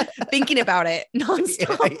been thinking about it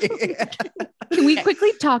nonstop. Can we Okay.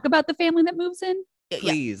 quickly talk about the family that moves in?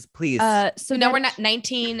 Please. So So now that we're is not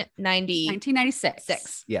 1996.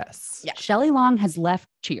 1996. Yes. Yeah. Shelley Long has left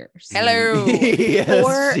Cheers. Hello. yes.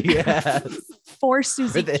 For- yes. For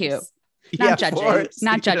Susie For Q. this. Not Yeah, judging. for-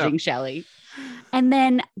 Not you know. judging Shelley. And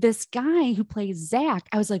then this guy who plays Zach,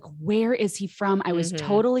 I was like, where is he from? I was Mhm.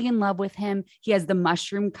 totally in love with him. He has the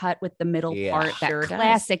mushroom cut with the middle Yeah. part, that Sure does.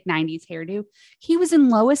 classic 90s hairdo. He was in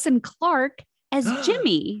Lois and Clark as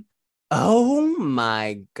Jimmy. Oh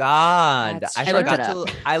my God. That's I true. forgot I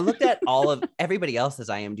looked to, I looked at all of everybody else's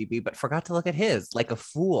IMDb, but forgot to look at his like a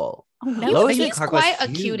fool. Oh, no. Lois and He's Clark was quite a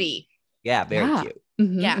huge. cutie. Yeah, very Yeah. cute.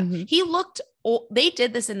 Mhm, Yeah. mhm. He looked old. They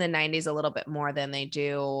did this in the 90s a little bit more than they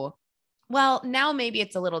do. Well, now maybe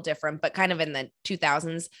it's a little different, but kind of in the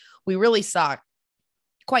 2000s, we really saw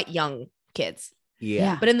quite young kids.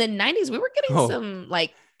 Yeah. But in the 90s, we were getting Oh. some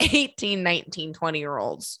like 18, 19,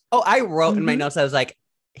 20-year-olds. Oh, I wrote in my Mhm. notes, I was like,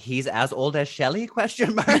 he's as old as Shelley?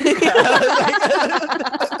 Question mark.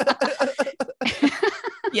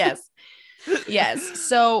 Yes. Yes.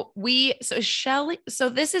 So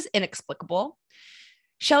this is inexplicable.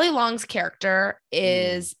 Shelley Long's character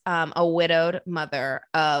is a widowed mother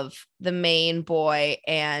of the main boy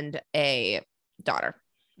and a daughter.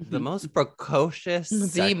 The most precocious,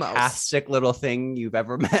 The most. sarcastic little thing you've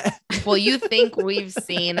ever met. Well, you think we've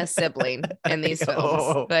seen a sibling in these I know.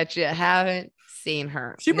 films, but you haven't seen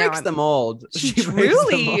her. She Now breaks I'm- the mold. She breaks the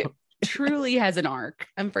truly, mold. truly has an arc.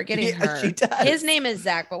 I'm forgetting Yeah, her. she does. His name is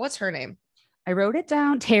Zach, but what's her name? I wrote it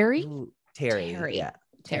down. Terry. Ooh, Terry. Terry. Yeah.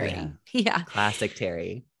 Terry. Yeah. Yeah. Classic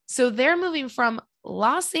Terry. So they're moving from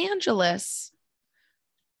Los Angeles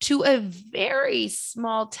to a very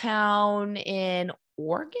small town in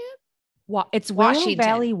Oregon. It's Willow Washington.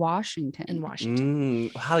 Valley, Washington. In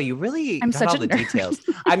Washington. Wow, you really I'm got such all a the nerd. details.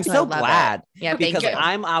 I'm I so love it. glad Yeah, because thank you.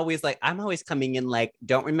 I'm always coming in like,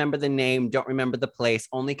 don't remember the name, don't remember the place,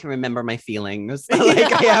 only can remember my feelings.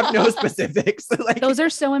 Like I have no specifics. Like Those are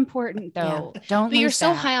so important, though. Don't. But you're lose so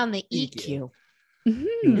that. high on the Thank EQ. you.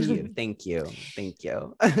 Mhm. Thank you.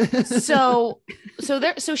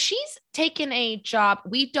 So she's taken a job.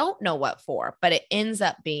 We don't know what for, but it ends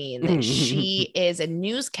up being that she is a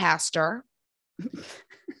newscaster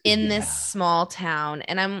in this Yeah. small town.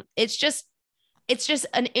 And it's just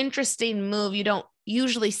an interesting move. You don't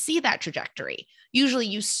usually see that trajectory. Usually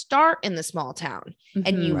you start in the small town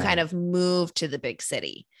and you Mhm. Right. kind of move to the big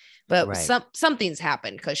city. But Right. something's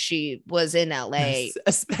happened because she was in LA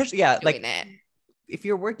Especially doing like it. if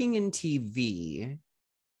you're working in TV,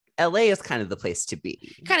 LA is kind of the place to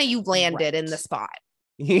be. Kind of you landed in the Right. spot.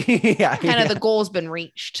 Yeah. Kind of the goal's been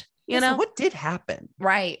reached, you So know? what did happen?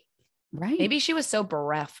 Right. Right. Maybe she was so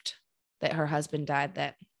bereft that her husband died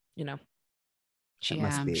that, you know, That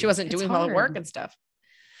must Yeah. be. she wasn't It's doing well at work hard. and stuff.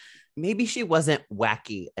 Maybe she wasn't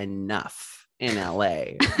wacky enough in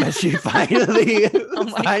LA, but she finally Oh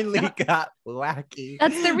my got wacky.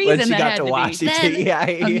 That's the when reason she that got had to to be. Washington.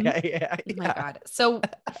 Then- yeah. Oh my God. So,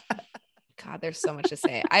 God, there's so much to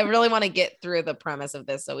say. I really want to get through the premise of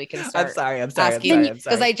this so we can start I'm sorry. asking I'm because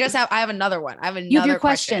sorry. I have another one. I have another You have your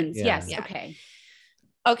question. questions. Yeah. Yes. Yeah. Okay.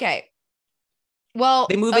 Okay. Well,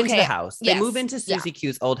 They move into the okay, house. yes, They move into yeah. Susie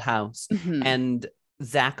Q's old house, Mhm. and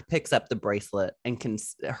Zach picks up the bracelet and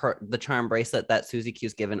the charm bracelet that Susie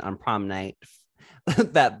Q's given on prom night.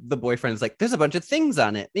 That the boyfriend's like, there's a bunch of things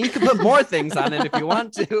on it. You can put more things on it if you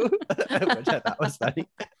want to, which I thought was funny.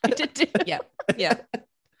 Yeah. Yeah.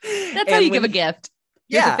 That's how you give a gift.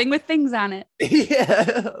 Here's Yeah. a thing with things on it.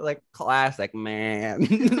 Yeah, like classic man.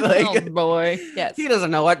 Like Oh boy. Yes. he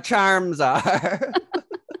doesn't know what charms are.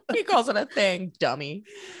 He calls it a thing, dummy.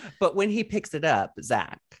 But when he picks it up,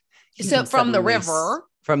 Zach. he So can from the suddenly river,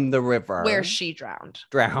 from the river where she drowned.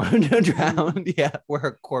 drowned, yeah, where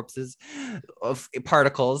her corpses of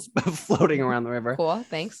particles floating around the river. Cool,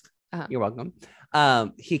 thanks. You're welcome.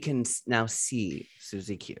 He can now see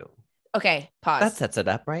Susie Q. Okay, pause. That sets it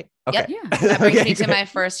up, right? Yep. Okay. Yeah. That brings Okay, me to great. my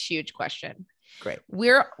first huge question. Great.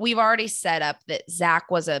 We've already set up that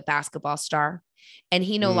Zach was a basketball star and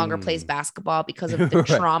he no longer plays Mm. basketball because of the Right.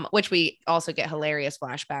 trauma, which we also get hilarious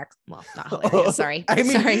flashbacks. Well, not hilarious. Sorry. I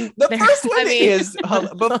mean, Sorry. the first one I mean- is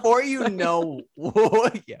before you know.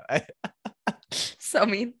 Yeah. So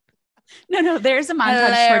mean. No, there's a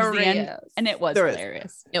montage towards the end, Hilarious. and it was There is.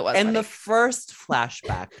 hilarious. It was And funny. the first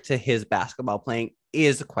flashback to his basketball playing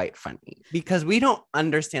is quite funny because we don't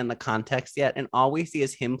understand the context yet. And all we see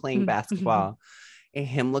is him playing Mhm. basketball and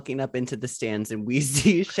him looking up into the stands. And we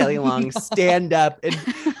see Shelley Long stand up and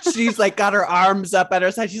she's like got her arms up at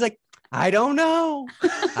her side. She's like, I don't know.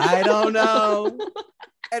 I don't know.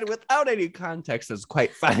 And without any context, it's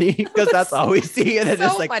quite funny because that's all we see. And it's So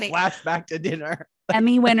just like funny. flashback to dinner.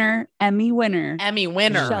 Emmy winner, Emmy winner.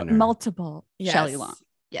 Shell- multiple Yes. Shelley Long.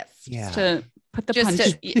 Yes. Yeah. To put the Just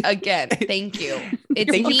punch. to, again, thank you. It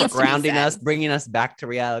Thank you needs for to be grounding said. us, bringing us back to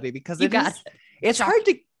reality because You it got is- it's hard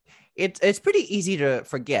to it's pretty easy to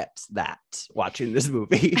forget that watching this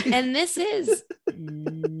movie. And this is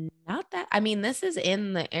not that. I mean, this is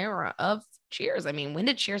in the era of Cheers. I mean, when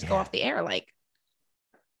did Cheers go Yeah. off the air? Like,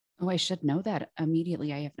 Oh, I should know that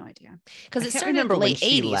immediately. I have no idea. because I it can't started in the remember when late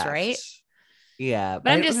she 80s, left. right? Yeah,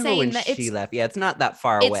 But I'm I don't just remember saying when that she it's- left. Yeah, it's not that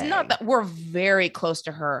far away. It's not that we're very close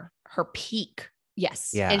to her peak.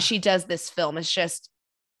 Yes. Yeah. And she does this film.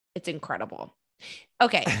 It's incredible.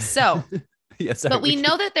 Okay. So, Yeah, sorry, but we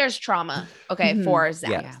know that there's trauma, okay, Mhm. for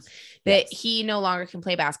Zach, Yeah. Yeah. that Yes. he no longer can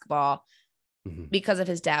play basketball Mhm. because of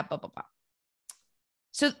his dad, blah, blah, blah.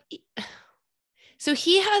 So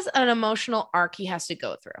he has an emotional arc he has to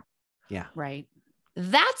go through. Right.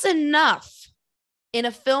 That's enough in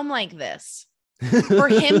a film like this for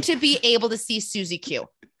him to be able to see Susie Q.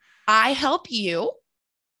 I help you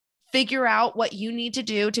figure out what you need to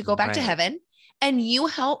do to go back to Right. heaven, and you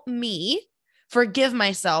help me forgive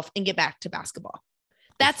myself and get back to basketball.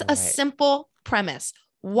 That's a right. simple premise.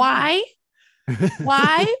 Why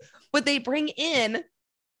would they bring in,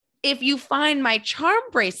 if you find my charm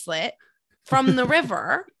bracelet from the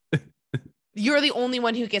river, you're the only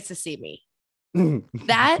one who gets to see me?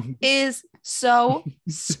 That is so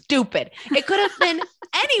stupid. It could have been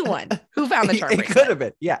anyone who found the charm It bracelet. could have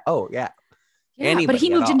been. Yeah. Oh, yeah. Yeah, but Anybody he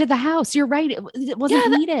at moved all. into the house. You're right. It wasn't Yeah,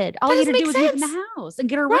 that- needed. All that he had to doesn't do was make move in the sense. house and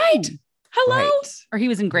get her Right. room. Hello? Right. Or he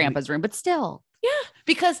was in grandpa's room, but still.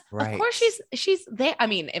 Because Right. of course she's there. I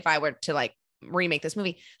mean, if I were to like remake this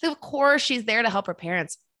movie, of course she's there to help her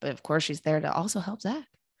parents, but of course she's there to also help Zach.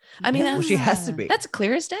 I mean, Yeah, well, she has to be. that's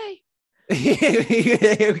clear as day.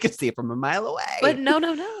 We could see it from a mile away. But no.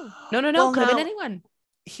 Well, Could have been now- anyone.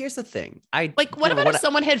 Here's the thing. I Like, what you know, about if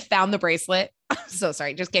someone had found the bracelet? I'm so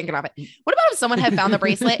sorry, just can't get off it. What about if someone had found the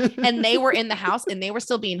bracelet and they were in the house and they were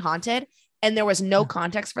still being haunted and there was no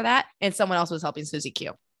context for that and someone else was helping Susie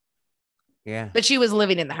Q, Yeah. but she was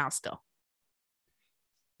living in the house still?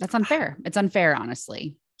 That's unfair. It's unfair,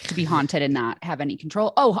 honestly, to be haunted and not have any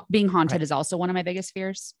control. Oh, being haunted Right. is also one of my biggest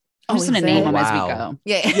fears. I'm Oh, just going to is name it? them as Wow. we go.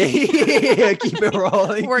 Yeah. Yeah, keep it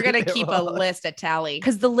rolling. We're going to it keep a rolling. list, a tally.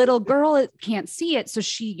 Because the little girl can't see it. So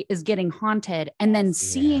she is getting haunted. And then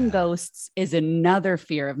seeing Yeah. ghosts is another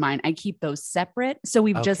fear of mine. I keep those separate. So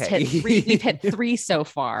we've just Okay. hit three. We've hit three so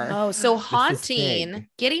far. Oh, so is haunting, big.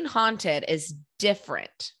 getting haunted is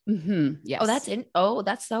different. Mhm, yes.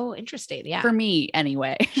 That's so interesting. Yeah. For me,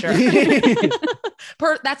 anyway. Sure.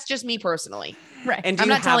 That's just me personally. Right. And do I'm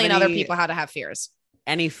you not have telling other any- people how to have fears.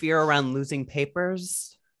 Any fear around losing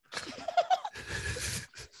papers?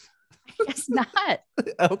 It's not.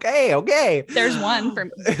 Okay. There's one for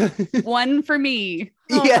one for me.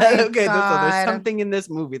 Oh yeah. my Okay. So God. there's something in this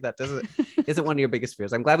movie that isn't one of your biggest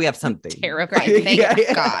fears. I'm glad we have something. Terrified. Great. Thank Yeah,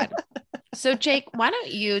 yeah. God. So, Jake, why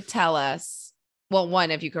don't you tell us? Well,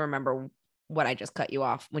 one, if you can remember what I just cut you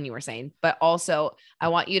off when you were saying, but also I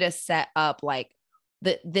want you to set up like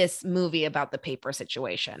this movie about the paper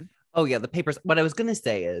situation. Oh yeah, the papers. What I was gonna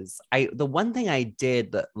say is, the one thing I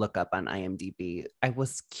did look up on IMDb, I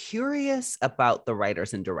was curious about the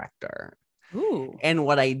writers and director, Ooh. and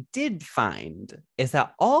what I did find is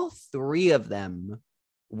that all three of them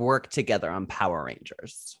work together on Power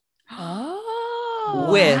Rangers. Oh,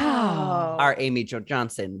 With wow. Our Amy Jo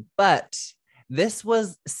Johnson, but this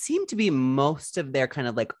seemed to be most of their kind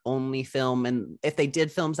of like only film. And if they did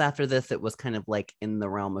films after this, it was kind of like in the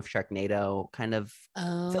realm of Sharknado kind of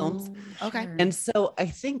films. Okay. Sure. And so I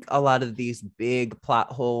think a lot of these big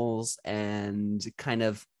plot holes and kind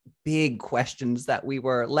of big questions that we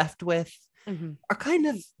were left with are kind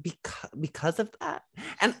of because of that.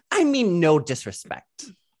 And I mean, no disrespect.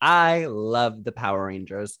 I love the Power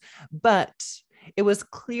Rangers, but it was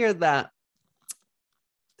clear that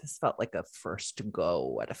this felt like a first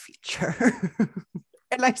go at a feature.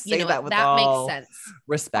 And I say that with all makes sense.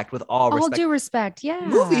 respect, with all respect. due respect. Yeah.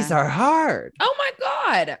 Movies are hard. Oh my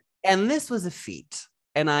God. And this was a feat.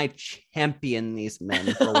 And I champion these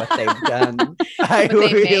men for what they've done. I But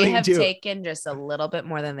they may really have do. taken just a little bit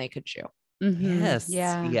more than they could chew. Yes.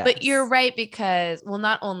 Yeah. Yes. But you're right, because, well,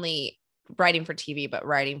 not only writing for TV, but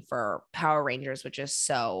writing for Power Rangers, which is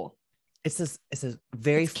so. It's a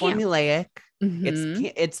very It's camp. formulaic.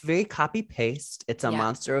 Mhm. It's very copy paste. It's a Yeah.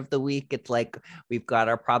 monster of the week. It's like we've got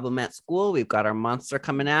our problem at school, we've got our monster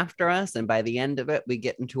coming after us, and by the end of it, we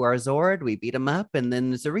get into our Zord, we beat him up, and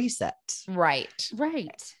then there's a reset. Right.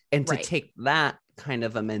 Right. And to Right. take that kind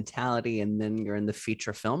of a mentality, and then you're in the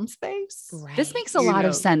feature film space, Right. This makes a You lot know,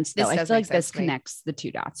 of sense, though. this I does feel make like this sense to me. connects the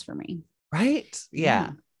two dots for me. right?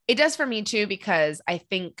 Yeah. It does for me too, because I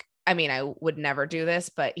think, I mean, I would never do this,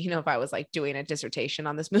 but if I was like doing a dissertation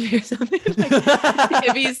on this movie or something, like,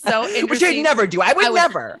 it'd be so Which interesting. I'd never do. I would would-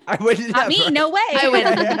 never. Not me, no way. I would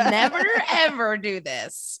never ever do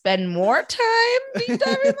this. Spend more time deep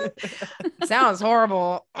diving them. Sounds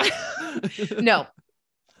horrible. No,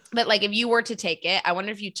 but like if you were to take it, I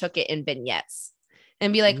wonder if you took it in vignettes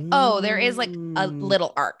and be like, oh, there is like a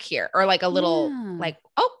little arc here, or like a little Yeah. like,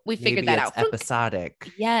 oh, we figured Maybe that it's out.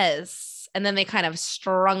 episodic. Yes. And then they kind of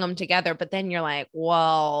strung them together, but then you're like,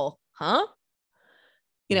 well, huh?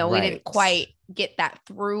 We didn't Right. quite get that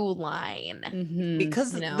through line. Mhm.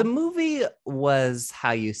 Because You know? the movie was,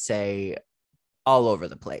 how you say, all over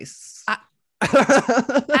the place. At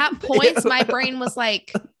points, my brain was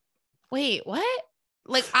like, wait, what?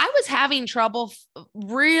 Like I was having trouble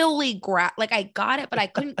really like I got it, but I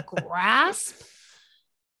couldn't grasp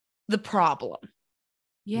the problem.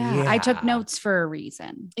 Yeah, I took Yeah. notes for a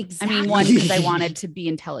reason. Exactly. I mean, one, because I wanted to be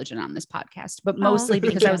intelligent on this podcast, but mostly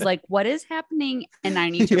thank because I you. was like, what is happening? And I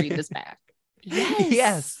need to read this back. Yes.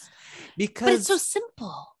 Yes. But it's Because so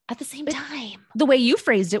simple at the same But- time. The way you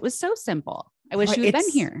phrased it was so simple. I wish Right, you had been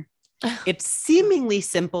it's- here. it's seemingly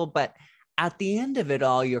simple, but at the end of it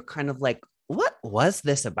all, you're kind of like, what was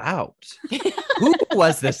this about? Who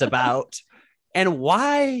was this about? And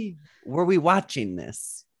why were we watching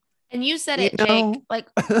this? And you said You it, Jake. know? Like,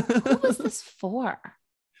 who was this for?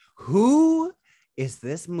 Who is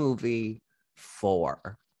this movie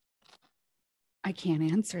for? I can't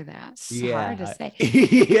answer that. It's hard to say.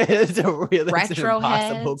 It's a really Retro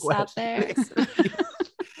impossible heads out there. question.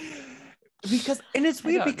 Because, and it's I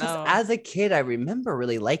weird don't because know. as a kid, I remember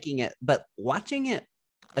really liking it, but watching it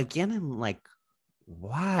again, I'm like,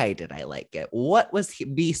 why did I like it? What was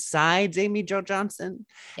besides Amy Jo Johnson?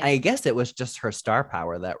 Yeah. I guess it was just her star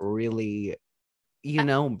power that really,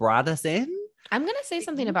 brought us in. I'm going to say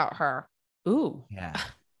something about her. Ooh. Yeah.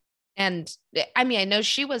 And I mean, I know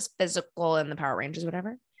she was physical in the Power Rangers,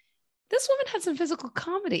 whatever. This woman had some physical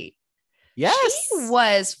comedy. Yes. She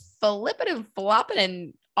was flipping and flopping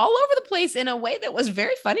and all over the place in a way that was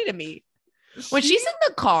very funny to me. When she's in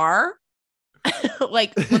the car,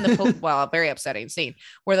 like when a very upsetting scene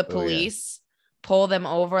where the Oh, yeah. police pull them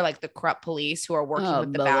over, like the corrupt police who are working Oh,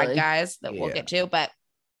 with the boy. bad guys that we'll Yeah. get to,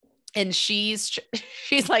 and she's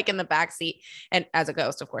like in the back seat and as a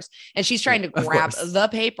ghost, of course, and she's trying to Of grab course. the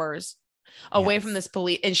papers away Yes. from this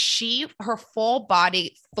police, and her full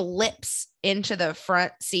body flips into the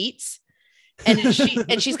front seats. And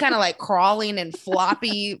she's kind of like crawling and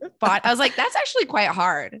floppy. But I was like, that's actually quite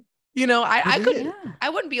hard. I It could is. Yeah. I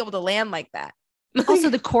wouldn't be able to land like that. Also,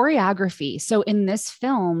 the choreography. So in this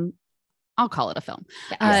film, I'll call it a film.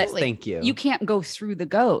 Yeah, Uh, absolutely. Thank you. You can't go through the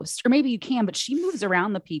ghost, or maybe you can, but she moves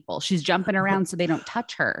around the people. She's jumping around so they don't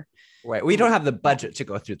touch her. Right. We don't have the budget to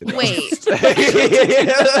go through the Wait. ghost.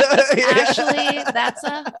 Actually, that's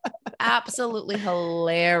a absolutely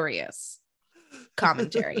hilarious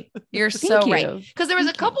commentary. You're so Thank right. you. Because there was a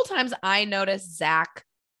Thank you. couple times I noticed Zach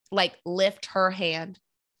like lift her hand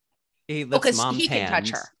He lifts because mom's he can touch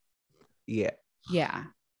hand. her. Yeah. Yeah.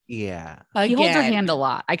 Yeah. He holds her Again. hand a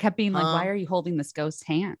lot. I kept being like, Huh? why are you holding this ghost's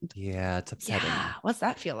hand? Yeah. It's upsetting. Yeah. What's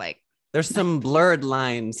that feel like? There's some blurred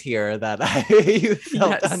lines here that I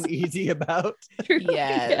felt Yes. uneasy about.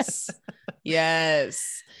 Yes.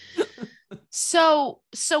 Yes. So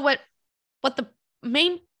what the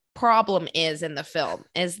main problem is in the film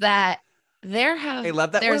is that I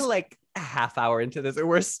love that there's we're like a half hour into this and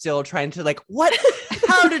we're still trying to like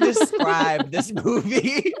how to describe this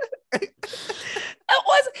movie.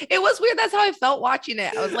 It was weird. That's how I felt watching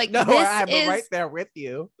it. I was like, no, this I'm is right there with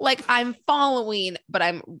you. like I'm following, but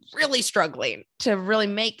I'm really struggling to really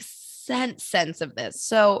make sense of this.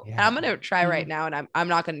 So Yeah. I'm gonna try right now, and I'm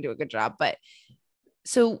not gonna do a good job. But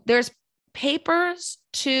so there's papers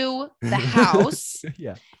to the house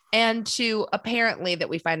Yeah. and to apparently that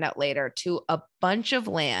we find out later to a bunch of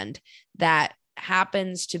land that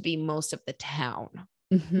happens to be most of the town.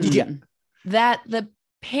 Mhm. Yeah. That the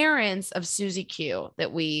parents of Susie Q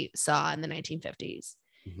that we saw in the 1950s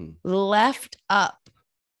Mhm. left up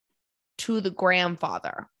to the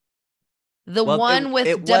grandfather, the Well, one with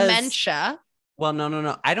it was- dementia. Well,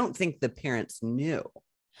 no. I don't think the parents knew.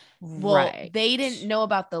 Well, Right. they didn't know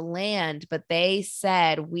about the land, but they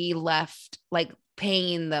said we left like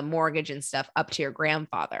paying the mortgage and stuff up to your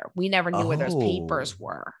grandfather. We never knew where those papers Oh.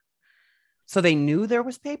 were. So they knew there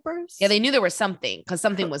was papers? Yeah, they knew there was something because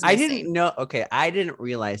something was I missing. didn't know. Okay, I didn't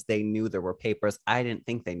realize they knew there were papers. I didn't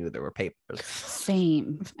think they knew there were papers.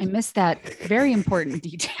 Same. I missed that very important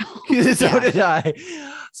detail. So Yeah. did I.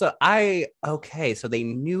 So they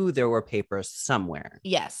knew there were papers somewhere.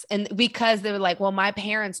 Yes. And because they were like, well, my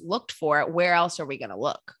parents looked for it. Where else are we going to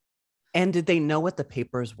look? And did they know what the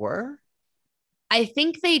papers were? I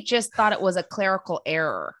think they just thought it was a clerical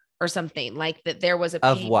error or something, like that there was a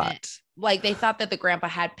Of payment. what? Like they thought that the grandpa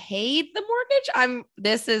had paid the mortgage.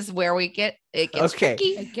 This is where it gets Okay. tricky.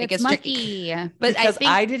 It gets gets tricky. mucky. But Because I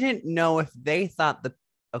think I didn't know if they thought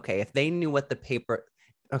if they knew what the paper.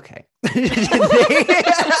 Okay.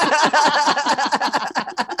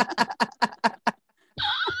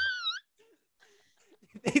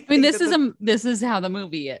 I mean, this is how the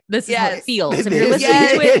movie is. This is how Yes. it feels. If It you're is. listening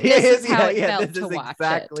Yes. to it, this is how Yeah, it yeah, felt this to is watch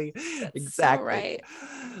exactly, so exactly right.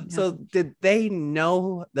 So did they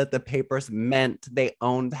know that the papers meant they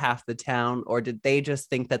owned half the town, or did they just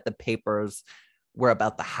think that the papers were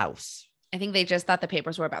about the house? I think they just thought the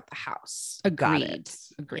papers were about the house. it. Got Agreed. it.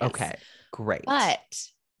 Agreed. Okay, great. But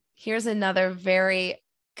here's another very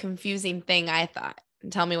confusing thing I thought.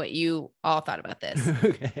 And tell me what you all thought about this.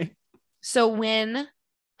 Okay. So when,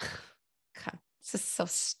 God, this is so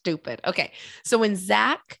stupid. Okay. So when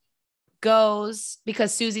Zach goes,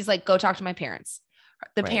 because Susie's like, go talk to my parents.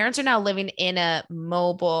 The Right. parents are now living in a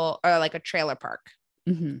mobile or like a trailer park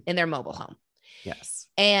Mhm. in their mobile home. Yes.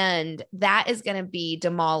 And that is going to be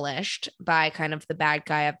demolished by kind of the bad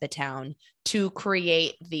guy of the town to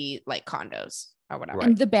create the like condos or whatever. Right.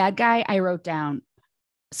 And the bad guy, I wrote down,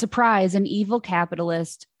 surprise, an evil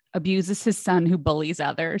capitalist abuses his son who bullies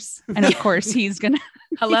others. And of course, he's going to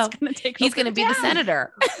Hello. take He's over going to be the town.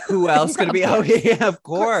 senator. Who else going to be? Oh, yeah, of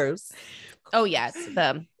course. Oh, yes.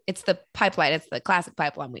 It's the pipeline. It's the classic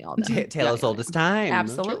pipeline we all know. Tale as old as time.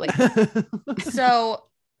 Absolutely.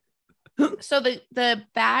 So the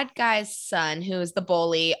bad guy's son, who is the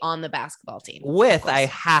bully on the basketball team, With, of course. I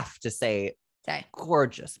have to say, Okay.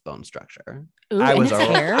 gorgeous bone structure. Ooh, I and was his a-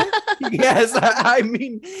 hair. Yes, I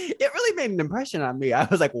mean, it really made an impression on me. I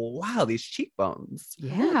was like, wow, these cheekbones.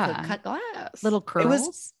 Yeah. Cut glass. Little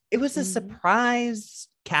curls. It was a Mhm. surprise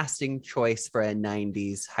casting choice for a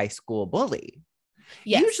 90s high school bully.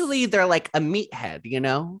 Yes. Usually they're like a meathead, you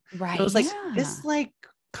know? Right. It was like Yeah. this like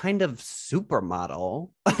kind of supermodel.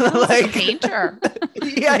 Like a painter.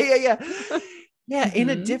 Yeah. Yeah, in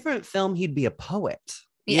a Mhm. different film, he'd be a poet.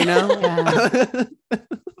 Yeah. You know? Yeah.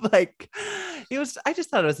 Like I just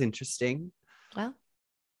thought it was interesting. Well,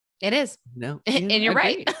 it is. No. And you're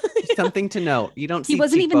right. Something to note. You don't He see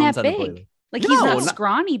wasn't even cheekbones that on a big. bully. Like he's No, not not-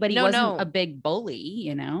 scrawny, but he No, wasn't no. a big bully,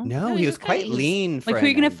 you know? No, No, he he's was okay. quite He's- lean for like, who are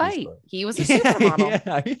you gonna 90s fight? bully. He was a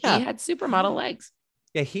supermodel. Yeah. He had supermodel legs.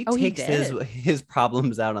 Yeah, he Oh, he takes did. his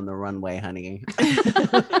problems out on the runway, honey.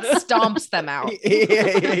 Stomps them out.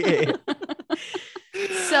 Yeah.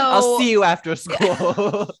 So I'll see you after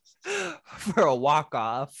school for a walk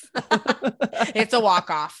off. it's a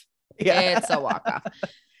walk-off. Yeah. It's a walk-off.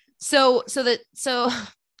 So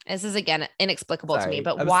this is again inexplicable to me, Sorry.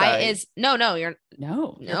 but I'm why sorry. is no, you're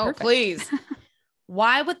No, you're no, perfect. please.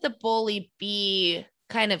 Why would the bully be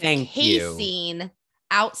kind of Thank you. casing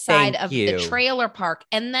outside Thank of you. the trailer park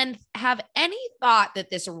and then have any thought that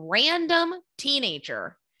this random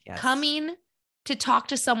teenager Yes. coming to talk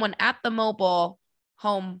to someone at the mobile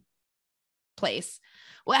home place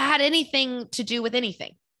had anything to do with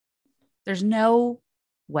anything? There's no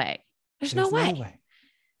way. There's There's no way.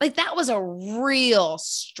 Like that was a real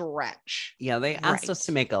stretch. Yeah, they asked us Right.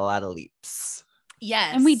 to make a lot of leaps.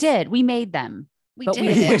 Yes. And we did. We made them. We But we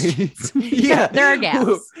did. Yeah, There are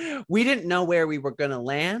gaps. We didn't know where we were gonna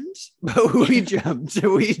land, but we jumped.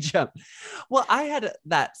 We jumped. Well, I had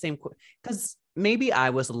that same because maybe I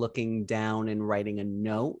was looking down and writing a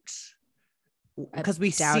note because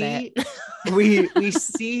we doubt see we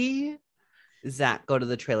see Zach go to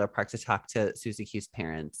the trailer park to talk to Susie Q's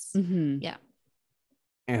parents, Mhm.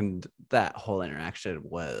 and that whole interaction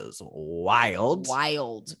was wild.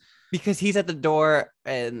 Wild. Because he's at the door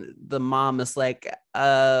and the mom is like,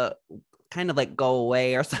 kind of like go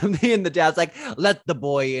away or something. And the dad's like, let the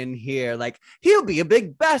boy in here. Like, he'll be a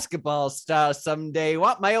big basketball star someday.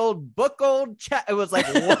 Want my old book, old chat? It was like,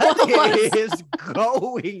 what is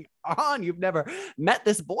going on? You've never met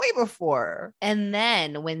this boy before. And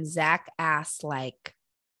then when Zach asked like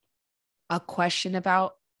a question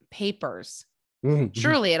about papers,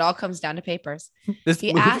 surely it all comes down to papers. This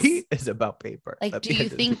He movie is about paper. Like, do you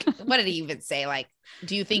think, what did he even say? Like,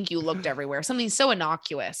 do you think you looked everywhere? Something so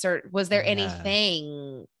innocuous, or was there Yeah.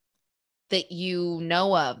 anything that you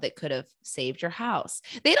know of that could have saved your house?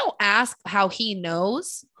 They don't ask how he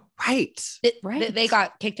knows Right. that they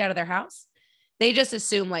got kicked out of their house. They just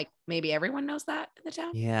assume like maybe everyone knows that in the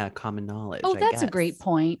town. Yeah, common knowledge. Oh, I that's a guess. great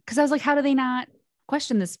point. Because I was like, how do they not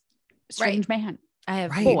question this strange man? I have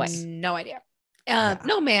Right. no idea. Yeah.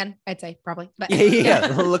 No man, I'd say probably. But Yeah.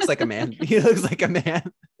 Looks like a man. He looks like a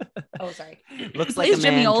man. Oh, sorry. Looks like a Plays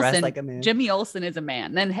Jimmy man, dressed Olsen. like a man. Jimmy Olsen is a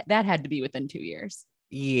man. Then that had to be within 2 years.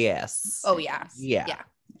 Yes. Oh yeah. Yeah.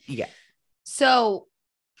 Yeah. So,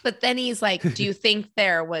 but then he's like, do you think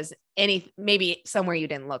there was maybe somewhere you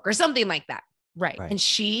didn't look or something like that? Right. Right. And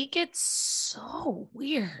she gets so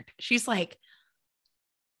weird. She's like,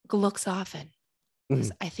 looks often.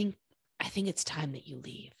 Goes, I think it's time that you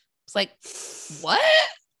leave. It's like, what?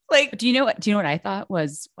 Like, But do you know what I thought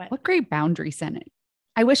was What? what great boundary setting?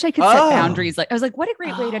 I wish I could set Oh. boundaries. Like I was like, what a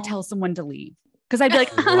great way to Oh. tell someone to leave. Because I'd be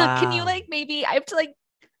like, can you Wow. like maybe I have to like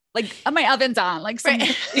my oven's on, like some Right.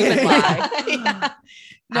 stupid lie. Yeah.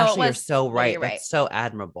 No, Ashley, it was, you're so no, right. you're That's so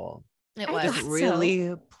admirable. It I was. thought Just so.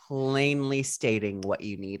 really plainly stating what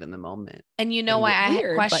you need in the moment. And you know why I had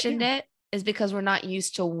Weird, but questioned yeah. it is because we're not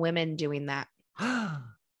used to women doing that. Wow.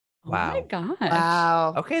 Oh my gosh.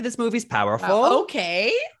 Wow. Okay, this movie's powerful.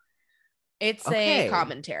 Okay. It's Okay. a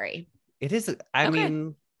commentary. It is. I Okay.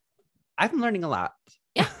 mean, I'm learning a lot.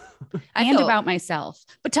 Yeah. I And feel- about myself.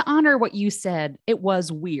 But to honor what you said, it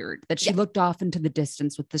was weird that she Yeah. looked off into the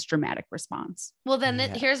distance with this dramatic response. Well, then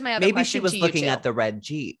Yeah. here's my other Maybe question she was to you looking two. at the red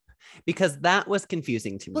Jeep because that was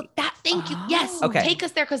confusing to me. Well, thank you. Yes. Oh. Okay. Take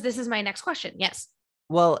us there because this is my next question. Yes.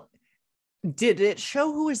 Well, did it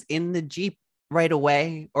show who was in the Jeep right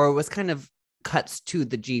away, or it was kind of cuts to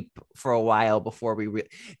the Jeep for a while before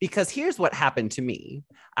because here's what happened to me.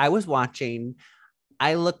 I was watching,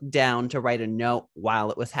 I looked down to write a note while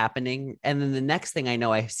it was happening, and then the next thing I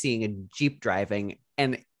know, I'm seeing a Jeep driving,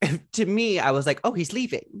 and to me, I was like, oh, he's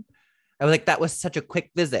leaving. I was like, that was such a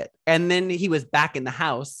quick visit. And then he was back in the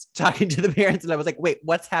house talking to the parents. And I was like, wait,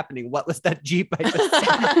 what's happening? What was that Jeep I just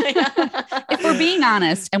saw? If we're being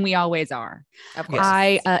honest, and we always are, Of course.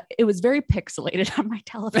 it was very pixelated on my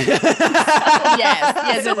television.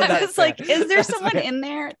 Yes, So no, I that's was like, fair. is there That's someone fair. in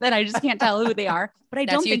there that I just can't tell who they are? But I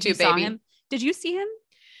That's don't think you YouTube, saw baby. him. Did you see him?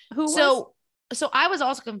 Who was? So I was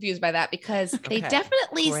also confused by that because they Okay,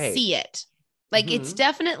 definitely great. see it. Like it's Mhm.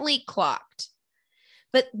 definitely clocked.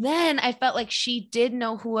 But then I felt like she did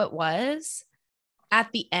know who it was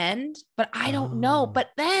at the end, but I don't know. Oh. But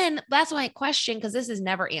then that's my question because this is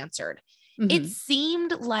never answered. Mhm. It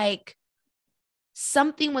seemed like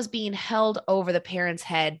something was being held over the parents'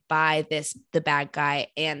 head by the bad guy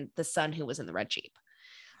and the son who was in the red Jeep.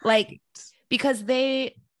 Like, because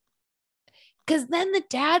then the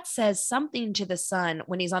dad says something to the son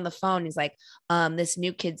when he's on the phone. He's like, this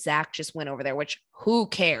new kid, Zach, just went over there, which who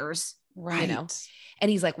cares? Right. You know? And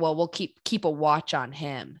he's like, well, we'll keep a watch on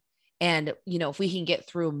him. And, you know, if we can get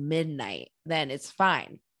through midnight, then it's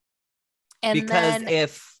fine. And Because then,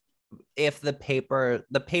 if the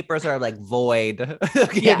papers are like void.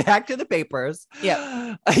 Okay, Yeah. back to the papers.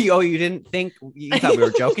 Yeah. Oh, you didn't think you thought we were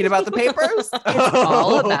joking about the papers? It's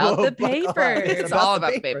all about the papers. it's all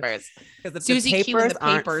about the papers. Because if Susie the Q and papers the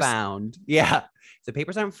aren't papers. found, if the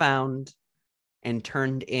papers aren't found and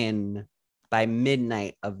turned in by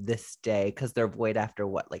midnight of this day, because they're void after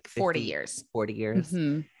what, like 40 years. 40 years,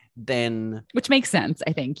 Mhm. then Which makes sense.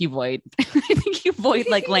 I think you void. I think you void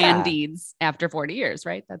like Yeah. land deeds after 40 years,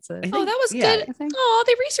 right? That's a. I Oh, think- that was yeah. good. I think. Oh,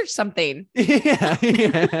 they researched something. yeah.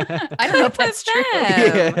 I don't know if that's true.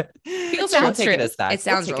 Them. Yeah. Feels We'll true. take it as fact. It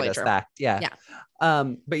sounds We'll take really it as true. fact. Yeah. Yeah.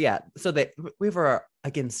 But yeah, so that we were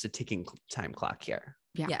against a ticking time clock here.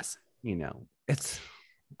 Yeah. Yes. You know, it's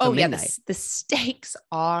Oh yeah, midnight. the stakes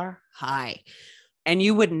are high. And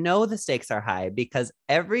you would know the stakes are high because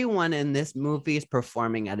everyone in this movie is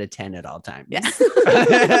performing at a 10 at all times. Yes.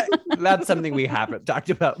 That's something we haven't talked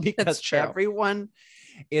about because That's true. everyone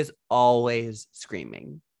is always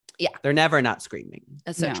screaming. Yeah. They're never not screaming.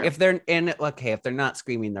 That's so No. true. If they're if they're not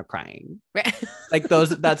screaming, they're crying. Right. Like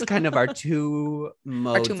that's kind of our two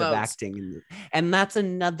modes of modes. acting. And that's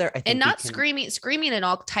another, I think. And not we can- screaming in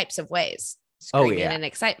all types of ways. Oh, Screaming yeah. in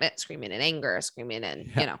excitement, screaming in anger, screaming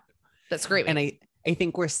in, Yeah. but screaming. And I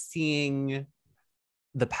think we're seeing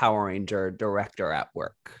the Power Ranger director at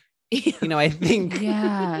work. I think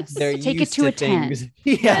Yes. they're Take it used to a 10. things.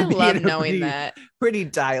 Yeah, I love being knowing pretty- that. Pretty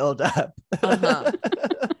dialed up. Uh-huh.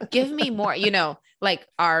 Give me more, like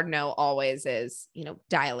our no always is,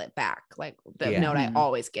 dial it back. Like the Yeah. note I Mhm.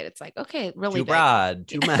 always get. It's like, okay, really Too big. broad,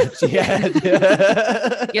 too much.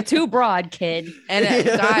 Yeah. You're too broad, kid. And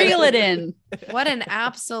Yeah. God, Reel it in. what an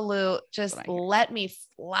absolute just That's what I hear. let me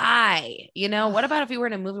fly. What about if we were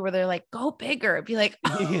in a movie where they're like, go bigger? It'd be like,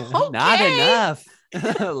 Yeah, okay, not enough.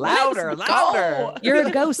 Louder, Let's louder. go. You're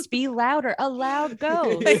a ghost. Be louder. A loud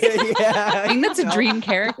ghost. Yeah, I think that's a know. dream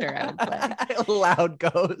character I would play. Loud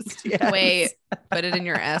ghost. Yes. Wait, put it in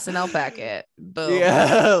your SNL packet. Boom. Yeah.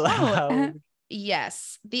 Oh, Loud.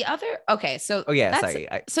 Yes. The other, okay. So, Oh yeah. that's, Sorry.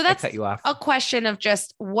 I that's cut you off. a question of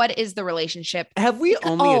just what is the relationship? Have we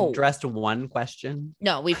only Oh. addressed one question?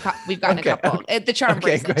 No, we've gotten Okay, a couple. The charm Okay,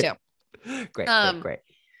 bracelet great. too. Great. Great.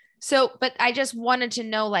 So, but I just wanted to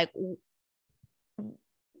know, like,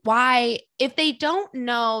 why, if they don't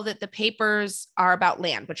know that the papers are about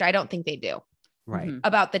land, which I don't think they do, Right. Mhm.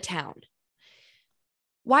 about the town,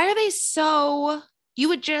 why are they so, you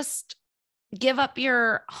would just give up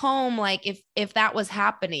your home, like if that was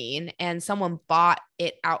happening and someone bought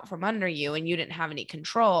it out from under you and you didn't have any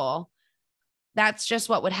control, that's just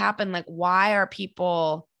what would happen. Like, why are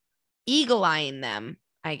people eagle-eyeing them?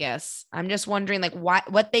 I guess I'm just wondering, like,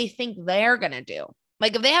 what they think they're gonna do.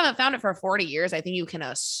 Like, if they haven't found it for 40 years, I think you can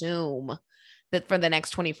assume that for the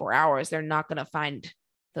next 24 hours, they're not gonna find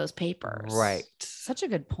those papers. Right. Such a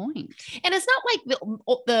good point. And it's not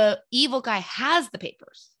like the evil guy has the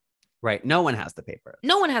papers. Right. No one has the papers.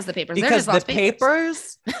 No one has the papers. They're Because just lost the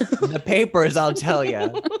papers, the papers, I'll tell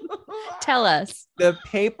you, Tell us. the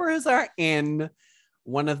papers are in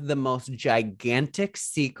one of the most gigantic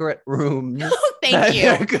secret rooms Thank that you.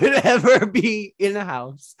 there could ever be in a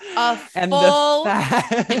house. A And full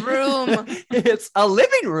room, it's a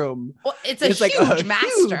living room. Well, it's a It's like huge a master.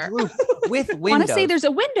 huge room with I want windows. to say there's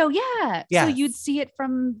a window. Yeah. Yes. So you'd see it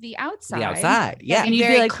from the outside. the outside. Yeah. And you'd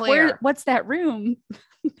Very be like, clear. what's that room?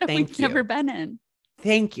 that Thank we've you. never been in.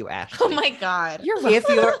 Thank you, Ashley. Oh my God. You're right.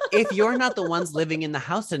 if you're not the ones living in the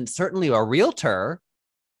house, and certainly a realtor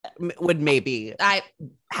would maybe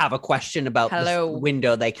have a question about Hello. the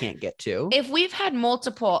window they can't get to. If we've had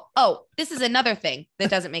multiple, this is another thing that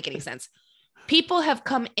doesn't make any sense. People have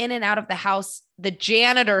come in and out of the house. The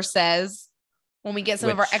janitor says, when we get some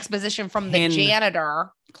of our Which exposition from the in- janitor,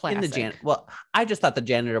 In the well, I just thought the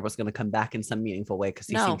janitor was going to come back in some meaningful way because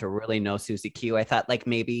he No. seemed to really know Susie Q. I thought like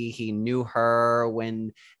maybe he knew her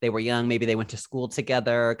when they were young. Maybe they went to school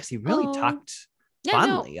together because he really Oh. talked Yeah,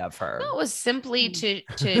 no. fondly of her. No, it was simply to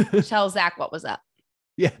tell Zach what was up.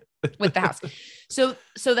 Yeah. With the house. So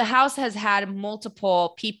the house has had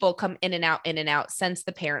multiple people come in and out since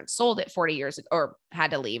the parents sold it 40 years ago, or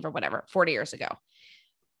had to leave or whatever, 40 years ago.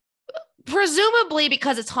 Presumably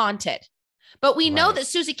because it's haunted. But we know Right. that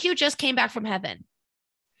Susie Q just came back from heaven.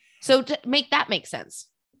 So to make that make sense.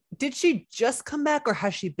 Did she just come back or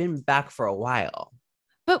has she been back for a while?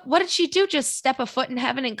 But what did she do? Just step a foot in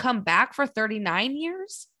heaven and come back for 39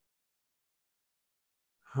 years?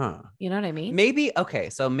 Huh. You know what I mean? Maybe, okay,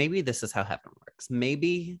 so maybe this is how heaven works.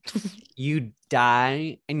 Maybe you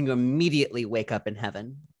die and you immediately wake up in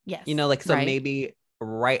heaven. Yes. You know, like, so Right. maybe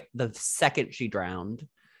right the second she drowned,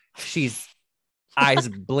 she's eyes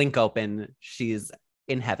blink open, she's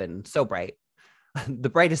in heaven, so bright. The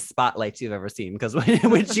brightest spotlights you've ever seen, because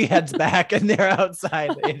when she heads back and they're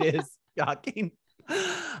outside, it is shocking.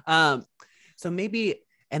 So maybe,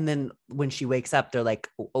 and then when she wakes up, they're like,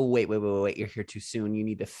 oh, wait, you're here too soon. You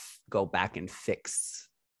need to go back and fix.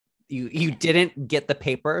 You didn't get the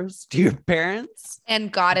papers to your parents.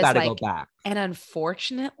 And God is Gotta like, go back. and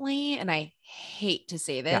unfortunately, and I hate to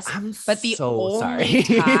say this, Yeah, I'm but the so only sorry.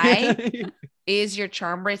 tie is your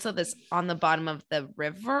charm bracelet that's on the bottom of the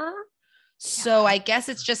river. So I guess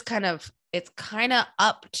it's just kind of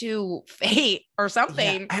up to fate or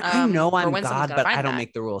something. Yeah, I know for I'm when someone's God, gonna but I find don't that.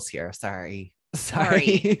 make the rules here. Sorry.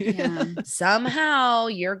 Yeah. Somehow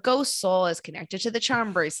your ghost soul is connected to the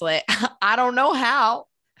charm bracelet. I don't know how.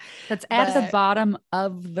 That's at the But- bottom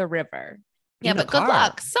of the river. Yeah, In the but good car.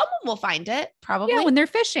 luck. Someone will find it, probably. Yeah, when they're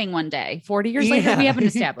fishing one day, 40 years later, we Yeah. haven't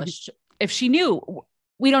established if she knew.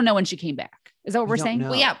 We don't know when she came back. Is that what We we're don't saying? know.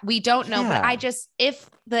 Well, yeah, we don't know, but I Yeah. just, if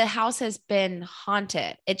the house has been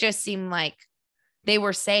haunted, it just seemed like they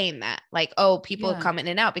were saying that, like, oh, people Yeah. come in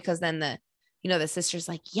and out, because then the sister's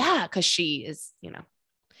like, yeah, because she is, Getting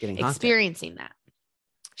haunted. experiencing that.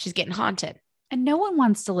 She's getting haunted. And no one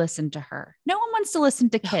wants to listen to her. No one wants to listen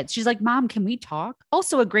to kids. She's like, Mom, can we talk?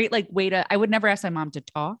 Also a great way to, I would never ask my mom to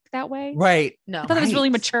talk that way. Right. No. I thought it was really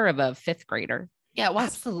Right. mature of a 5th grader. Yeah, it was.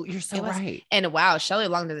 Absolutely. You're so It was. right. And wow, Shelley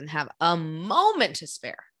Long doesn't have a moment to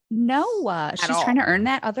spare. No, she's all. trying to earn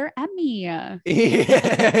that other Emmy.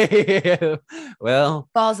 Well,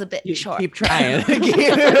 Falls a bit keep, short. keep trying.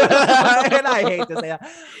 And I hate to say that.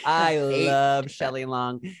 I hate love to say Shelley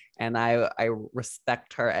Long, and I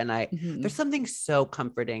respect her. And Mhm. there's something so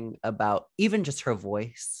comforting about even just her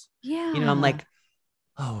voice. Yeah. I'm like,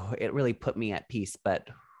 oh, it really put me at peace. But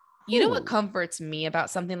You know what whew. comforts me about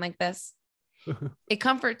something like this? It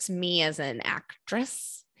comforts me as an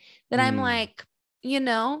actress that I'm Mm. like,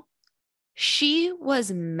 she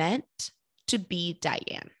was meant to be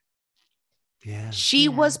Diane. Yeah. She Yeah.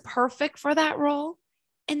 was perfect for that role.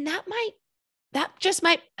 And that just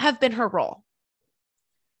might have been her role.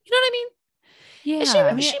 You know what I mean? yeah.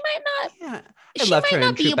 And she might not. Yeah. I She loved might her in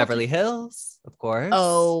not be True able to- Beverly Hills, of course.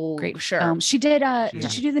 Oh, Great sure. She did. Yeah.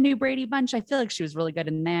 Did she do the new Brady Bunch? I feel like she was really good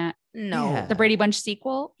in that. No. Yeah. The Brady Bunch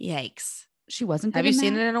sequel. Yikes. She wasn't. Good Have you in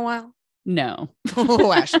seen that? it in a while? No.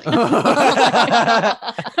 Oh, Ashley.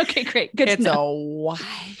 Okay, great. Good. It's to know. a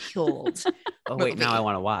wild. Oh, wait, now movie. I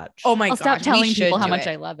want to watch. Oh my I'll god. stop we telling should people how do much it.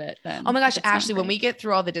 I love it. Then. Oh my gosh, That sounds Ashley, when we great. get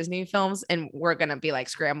through all the Disney films and we're gonna be like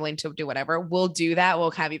scrambling to do whatever, we'll do that.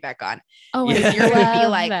 We'll have you back on. oh, Yeah. I You're gonna be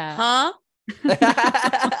love like, that. huh?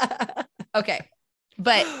 Okay.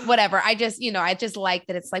 But whatever. I just like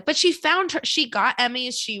that it's like, but she found she got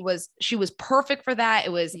Emmys. She was perfect for that.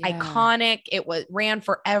 It was Yeah. iconic. It ran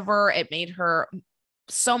forever. It made her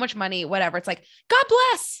so much money, whatever. It's like, God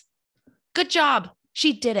bless. Good job.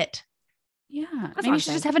 She did it. Yeah, all maybe I'm she's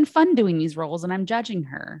just saying. having fun doing these roles, and I'm judging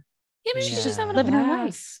her. Yeah, maybe she's just Yeah. having Living a her life.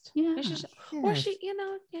 blast. Yeah, Maybe she's- Or she,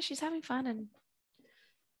 she's having fun, and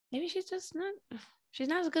maybe she's just not. She's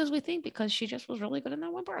not as good as we think because she just was really good in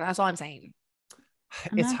that one part. That's all I'm saying.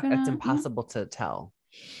 I'm It's not gonna- impossible to tell.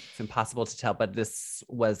 It's impossible to tell, but this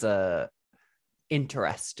was a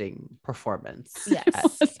interesting performance.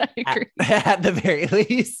 Yes. I agree. At the very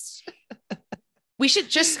least. We should,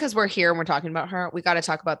 just because we're here and we're talking about her, we got to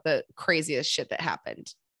talk about the craziest shit that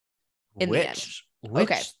happened in the end. Which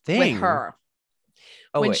thing? With her.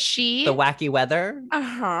 Oh, when wait, she, the wacky weather.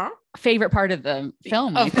 Favorite part of the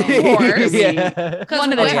film. I Of think. course. Yeah. because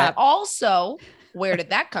One of the where- top. also, where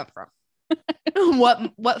did that come from?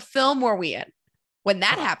 what film were we in when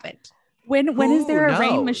that happened? When is there a Who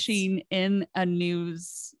rain knows? machine in a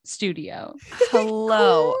news studio?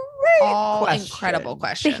 Hello. Great All question. incredible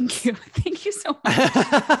questions. Thank you. Thank you so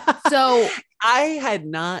much. So I had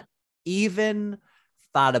not even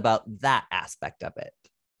thought about that aspect of it.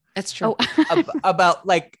 it's true. Oh, About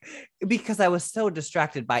like, because I was so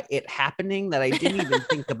distracted by it happening that I didn't even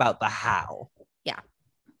think about the how.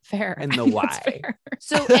 fair. And the I think that's why. fair.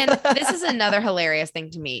 So, and this is another hilarious thing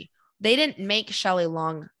to me. They didn't make Shelley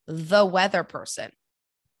Long the weather person.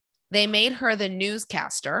 They made her the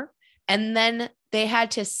newscaster. And then they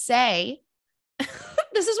had to say,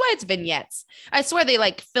 this is why it's vignettes. I swear they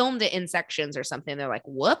like filmed it in sections or something. They're like,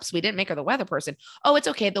 whoops, we didn't make her the weather person. Oh, it's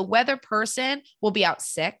okay. The weather person will be out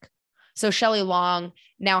sick. So Shelley Long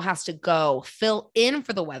now has to go fill in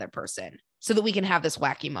for the weather person so that we can have this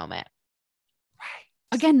wacky moment.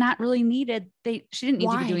 Again, not really needed. She didn't need to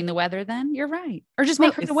Why? be doing the weather then. You're right. Or just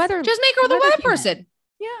make her the it's- weather. Just make her the weather weather human. person.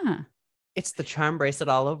 Yeah. It's the charm bracelet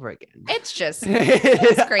all over again. It's just,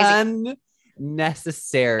 It's crazy.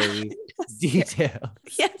 Unnecessary detail.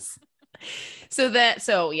 yes.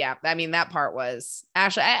 So yeah, I mean, that part was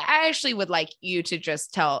Ashley. I actually would like you to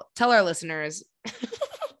just tell our listeners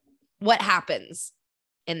what happens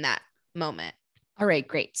in that moment. All right,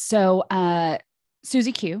 great. So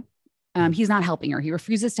Susie Q, he's not helping her. He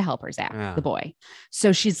refuses to help her, Zach, Yeah. the boy.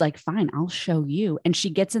 So she's like, fine, I'll show you. And she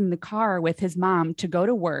gets in the car with his mom to go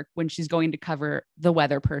to work when she's going to cover the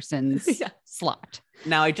weather person's slot.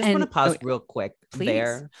 Now, I just want to And- pause oh, real quick please.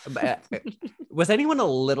 there. Was anyone a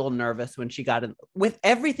little nervous when she got in with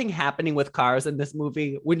everything happening with cars in this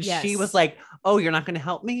movie? When she Yes. was like, "Oh, you're not going to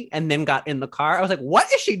help me," and then got in the car, I was like, "What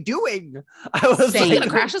is she doing?" I was She's like, gonna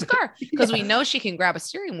crash his car because we know she can grab a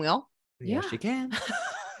steering wheel. Yeah, Yeah. she can.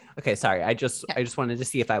 Okay, sorry. I just wanted to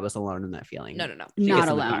see if I was alone in that feeling. No. She Not gets in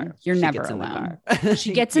the alone. car. You're She never gets in the alone. car.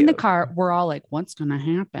 She gets in the Cute. car. We're all like, what's going to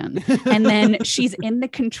happen? And then she's in the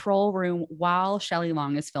control room while Shelley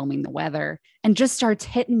Long is filming the weather and just starts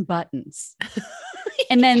hitting buttons.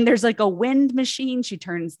 And then there's like a wind machine. She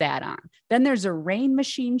turns that on. Then there's a rain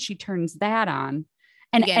machine. She turns that on.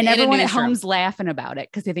 And, Again, and in a everyone at newsroom. home's laughing about it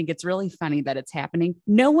because they think it's really funny that it's happening.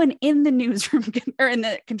 No one in the newsroom or in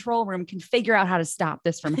the control room can figure out how to stop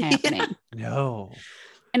this from happening. No.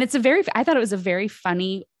 And I thought it was a very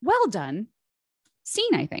funny, well done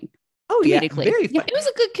scene, I think. Oh, yeah. Comedically. Very Yeah. fun. It was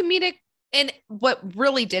a good comedic. And what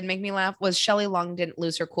really did make me laugh was Shelley Long didn't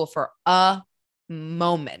lose her cool for a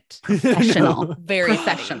moment. Professional. No. Very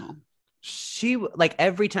Professional. She, like,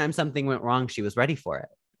 every time something went wrong, she was ready for it.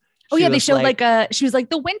 Oh She yeah, they was showed she was like,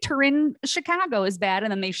 the winter in Chicago is bad,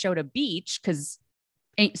 and then they showed a beach because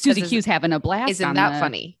Susie Q's having a blast. Isn't that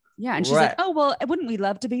funny? Yeah, and she's Right. like, oh well, wouldn't we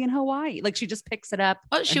love to be in Hawaii? Like she just picks it up.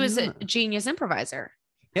 Oh, she was a Yeah. genius improviser.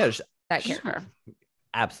 Yeah, That character.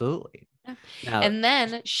 absolutely. Yeah. Now, And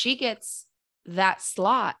then she gets that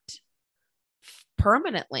slot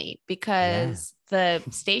permanently because the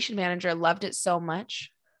station manager loved it so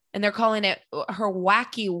much. And they're calling it her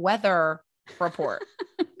wacky weather report.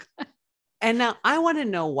 and now I want to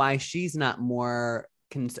know why she's not more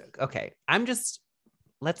concerned. Okay,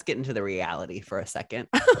 let's get into the reality for a second.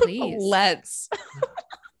 Please. Let's.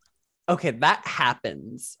 Okay, that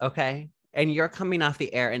happens. Okay. And you're coming off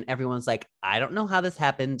the air and everyone's like, I don't know how this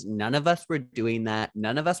happened. None of us were doing that.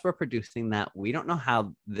 None of us were producing that. We don't know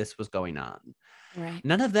how this was going on. Right.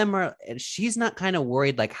 None of them are. She's not kind of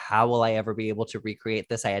worried, like, how will I ever be able to recreate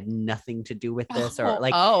this? I had nothing to do with this. Or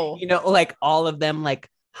like, you know, like all of them, like,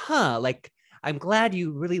 like, I'm glad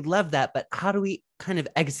you really love that. But how do we kind of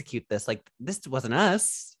execute this? Like, this wasn't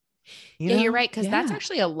us. You know? You're right. Because that's Yeah.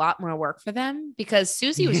 actually a lot more work for them because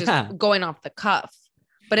Susie was Yeah. just going off the cuff.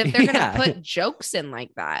 But if they're going Yeah. to put jokes in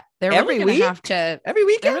like that, they're Every really going week? to have to, Every they're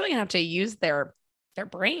weekend. really going to have to use their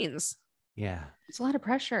brains. Yeah. It's a lot of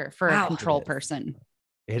pressure for Wow. a control It is. person.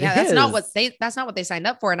 That's not what they signed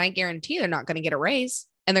up for. And I guarantee they're not going to get a raise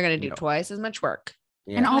and they're going to do No. twice as much work.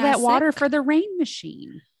 Yeah. And all that water Classic. for the rain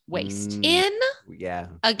machine. Waste. Mm. In Yeah.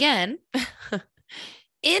 again,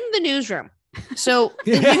 in the newsroom. So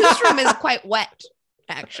the newsroom is quite wet,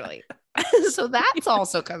 actually. So that's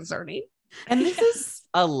also concerning. And this is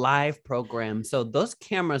a live program. So those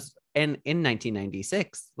cameras, and in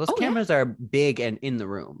 1996, those Oh, yeah. cameras are big and in the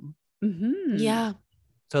room. Mhm. Yeah.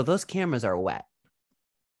 So those cameras are wet.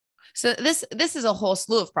 So this is a whole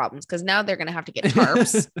slew of problems because now they're going to have to get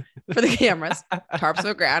tarps for the cameras, tarps for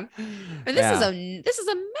the ground. And this is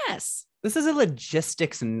a mess. This is a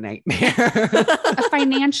logistics nightmare. A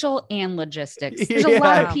financial and logistics. There's a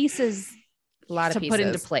lot Yeah. of pieces A lot of to pieces. put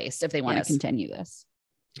into place if they want Yes. to continue this.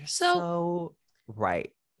 So right.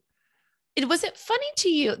 was it funny to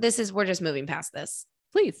you? We're just moving past this.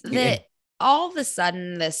 Please. That all of a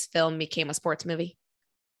sudden this film became a sports movie.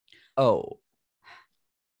 Oh,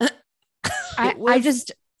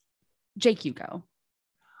 Jake, you go.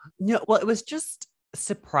 no. Well, it was just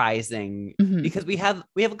surprising Mhm. because we have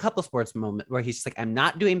a couple sports moments where he's just like, I'm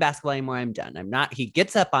not doing basketball anymore. I'm done. I'm not. He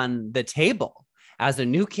gets up on the table as a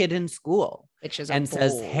new kid in school Which is and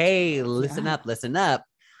says, bold. hey, listen Yeah. up, listen up.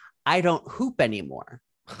 I don't hoop anymore.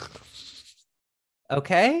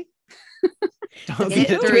 Okay. Don't Get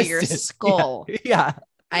get it through your twisted. skull. Yeah.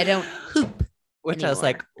 I don't hoop. Which I was anymore.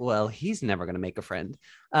 like, well, he's never going to make a friend.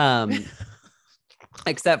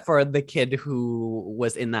 Except for the kid who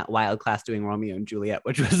was in that wild class doing Romeo and Juliet,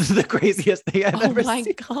 which was the craziest thing I've Oh ever my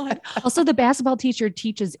seen. God. Also, the basketball teacher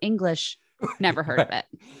teaches English. Never heard of it.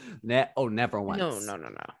 Never once. No.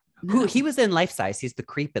 Who he was in Life Size. He's the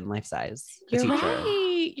creep in Life Size. The You're teacher.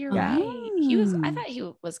 right. You're Yeah. right. I thought he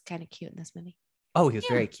was kind of cute in this movie. Oh, he was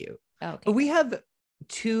Yeah. very cute. Oh, okay. But we have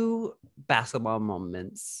two basketball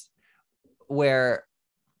moments where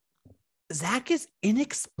Zach is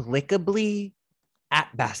inexplicably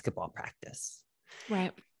at basketball practice,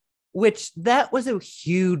 Right. which that was a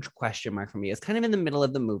huge question mark for me. It's kind of in the middle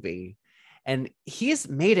of the movie, and he's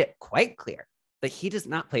made it quite clear that he does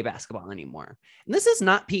not play basketball anymore. And this is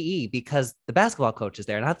not PE because the basketball coach is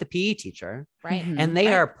there, not the PE teacher, Right. Mhm. and they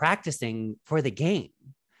Right. are practicing for the game.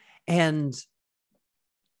 And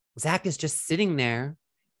Zach is just sitting there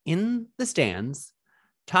in the stands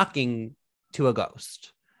talking to a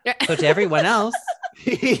ghost. So to everyone else,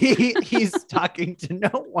 he's talking to no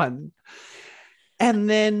one. And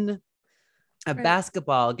then a Right.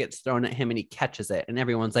 basketball gets thrown at him and he catches it. And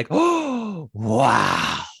everyone's like, oh,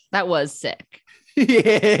 wow. That was sick.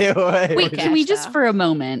 Yeah. Wait, Can we Cash just out. for a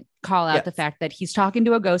moment call out Yes. the fact that he's talking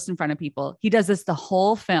to a ghost in front of people? He does this the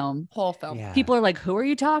whole film. Whole film. Yeah. People are like, who are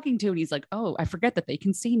you talking to? And he's like, oh, I forget that they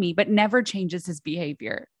can see me, but never changes his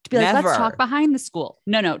behavior to be like, let's Never. talk behind the school.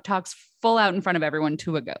 No, talks full out in front of everyone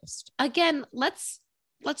to a ghost. Again, let's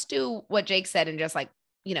do what Jake said and just like,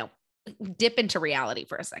 you know, dip into reality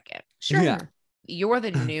for a second. Sure. Yeah. You're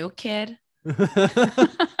the new kid.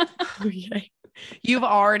 You've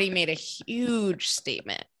already made a huge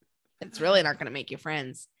statement. It's really not going to make you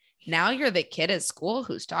friends. Now you're the kid at school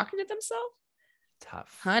who's talking to themselves.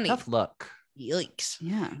 Tough. Honey. Tough look. Yikes.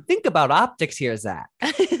 Yeah. Think about optics here, Zach.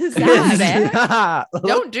 Zach, don't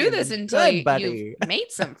Look do this is until good, you've buddy. made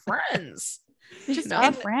some friends. Just know?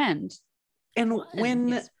 a friend. And Fun. when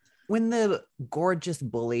Yes. when the gorgeous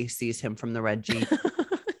bully sees him from the red Jeep,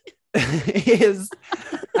 is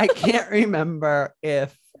I can't remember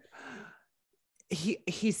if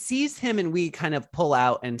he sees him and we kind of pull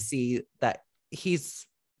out and see that he's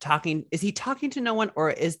talking. Is he talking to no one,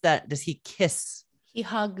 or does he kiss He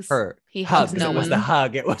hugs. her? He hugs Hug. no It was one. the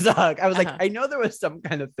hug. It was a hug. I was Uh-huh. like, I know there was some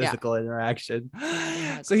kind of Yeah. physical interaction.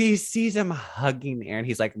 hug. So he sees him hugging Aaron.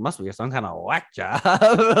 He's like, must be some kind of whack job.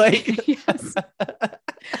 Like, Yes.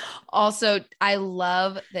 Also, I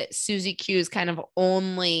love that Susie Q's kind of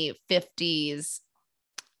only 50s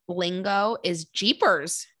lingo is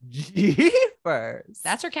Jeepers. jeepers.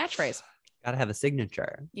 That's her catchphrase. Gotta have a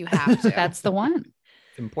signature. You have to. That's the one.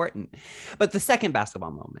 It's important. But the second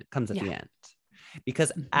basketball moment comes at the Yeah. end.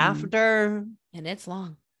 Because Mhm. and it's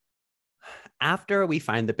long. after we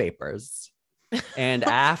find the papers and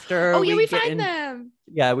after Oh, yeah, we get find in- them.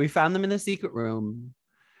 Yeah, we found them in the secret room.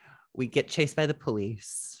 We get chased by the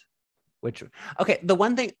police. Which, okay, the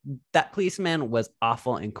one thing, that policeman was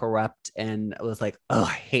awful and corrupt and was like, oh,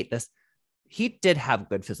 I hate this. He did have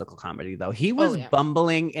good physical comedy, though. He was yeah.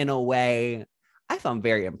 bumbling in a way I found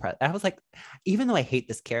very impressed. I was like, even though I hate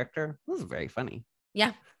this character, it was very funny.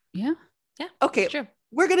 Yeah. Yeah. Okay, True.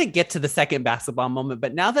 we're going to get to the second basketball moment,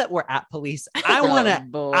 but now that we're at police, I want to,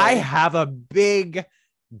 boy. I have a big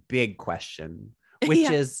question, which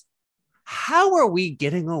Yeah. is, how are we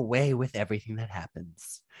getting away with everything that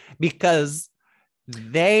happens? Because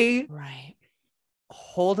they Right.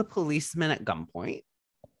 hold a policeman at gunpoint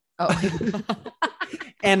Oh.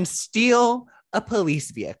 and steal a police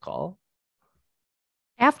vehicle.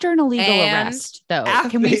 After an illegal And arrest, though,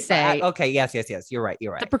 can we say Okay, yes. You're right.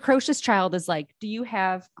 the precocious child is like, do you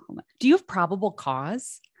have probable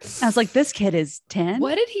cause? I was like, this kid is 10.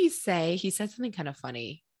 What did he say? He said something kind of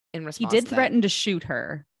funny in He response. did to that. threaten to shoot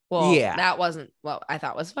her. Well, Yeah. that wasn't what I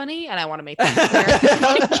thought was funny, and I want to make that clear.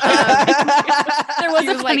 There was He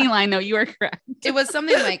a was like- funny line, though. You are correct. It was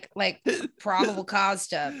something like probable cause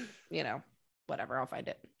to, whatever. I'll find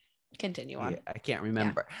it. Continue on. Yeah, I can't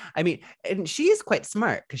remember. I mean, and she is quite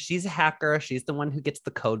smart because she's a hacker. She's the one who gets the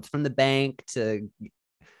codes from the bank to.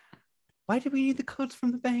 Why do we need the codes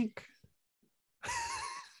from the bank?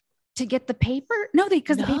 To get the paper? No,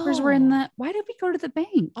 because the papers were in No. the. Why did we go to the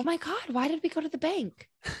bank? Oh my God, why did we go to the bank?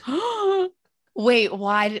 Wait,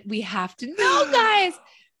 why did we have to know, guys?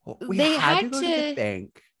 We They had to had go to to- the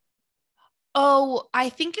bank. Oh, I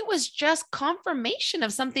think it was just confirmation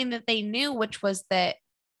of something that they knew, which was that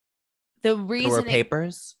the There were reason.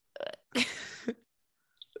 papers.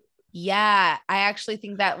 Yeah, I actually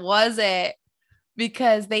think that was it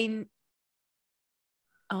because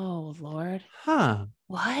oh Lord, Huh.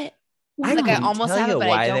 what? I Like, I couldn't almost tell have it, you but I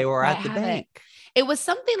why they don't were quite at the have it. bank. It was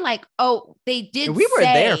something like, oh, they did. We were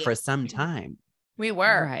there say- for some time. We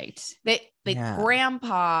were. Right. The Yeah.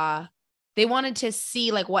 grandpa, they wanted to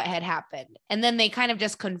see like what had happened, and then they kind of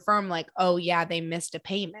just confirmed like, oh yeah, they missed a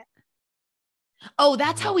payment. Oh,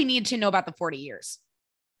 that's how we needed to know about the 40 years,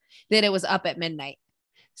 that it was up at midnight.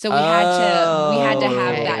 So we had to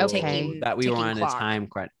have Okay, that okay. ticking That we were ticking on clock. a time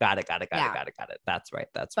crunch. Got it. Yeah. That's right.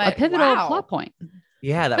 But- A right. pivotal wow. plot point.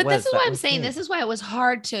 Yeah, that But was. this is that what I'm was saying. good. This is why it was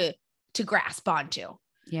hard to grasp onto.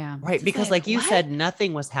 Yeah. Right, It's because like, like you what? said,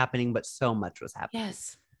 nothing was happening, but so much was happening.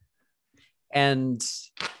 Yes. And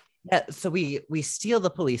yeah, so we steal the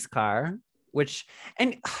police car, which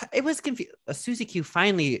and it was confusing. Susie Q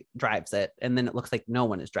finally drives it, and then it looks like no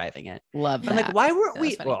one is driving it. Love I'm that. like, why weren't That we?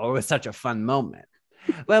 was funny. Well, it was such a fun moment.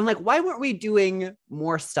 But I'm like, why weren't we doing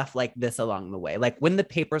more stuff like this along the way? Like when the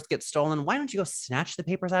papers get stolen, why don't you go snatch the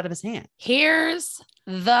papers out of his hand? Here's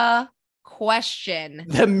the question.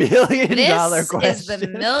 The $1 million This question. is the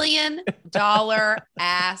 $1 million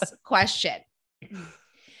ass question.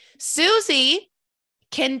 Susie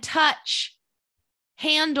can touch,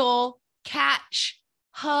 handle, catch,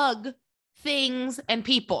 hug things and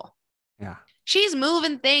people. Yeah. She's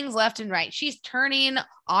moving things left and right. She's turning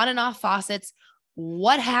on and off faucets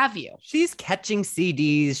what have you. She's catching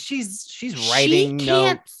CDs. She's writing She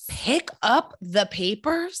can't notes. pick up the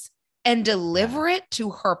papers and deliver it to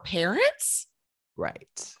her parents.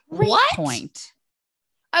 Right. Great What? point.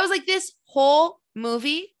 I was like, this whole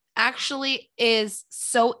movie actually is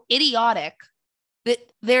so idiotic that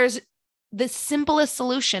there's the simplest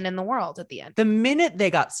solution in the world at the end. The minute they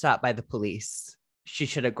got stopped by the police, she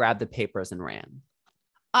should have grabbed the papers and ran.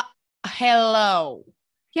 Hello.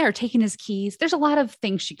 Yeah, or taking his keys. There's a lot of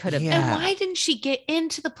things she could have. Yeah. And why didn't she get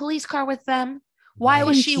into the police car with them? Why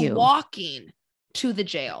was Thank she you. walking to the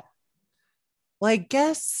jail? Well, I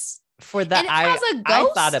guess for that, And as a I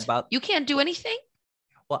ghost, thought about. you can't do anything.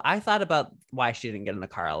 Well, I thought about why she didn't get in the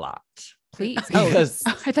car a lot. Please. Because-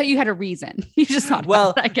 I thought you had a reason. You just thought.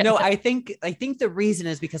 Well, about it. get no, it. I think the reason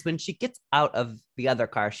is because when she gets out of the other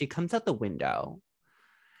car, she comes out the window,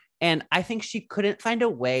 and I think she couldn't find a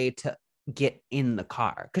way to get in the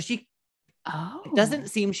car because she it doesn't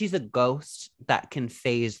seem she's a ghost that can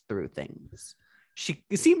phase through things. She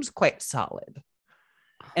seems quite solid,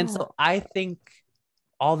 and so I think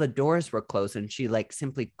all the doors were closed, and she like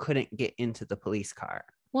simply couldn't get into the police car.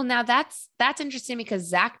 Well, now that's interesting because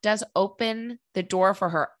Zach does open the door for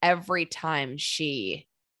her every time she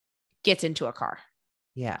gets into a car.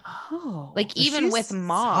 Yeah. Oh, Like Well, even she's with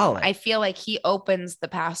mom, solid. I feel like he opens the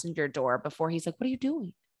passenger door before he's like, "What are you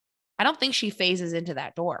doing?" I don't think she phases into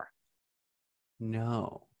that door,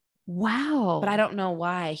 No. wow. but I don't know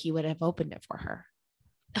why he would have opened it for her.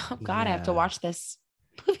 Oh God, I have to Yeah. watch this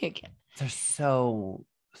movie again. There's so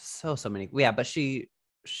many. Yeah, but she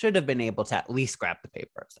should have been able to at least grab the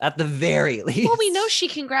papers at the very least. Well, we know she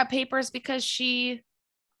can grab papers because she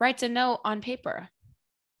writes a note on paper.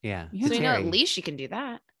 Yeah. Yeah. So we know at Terry. least she can do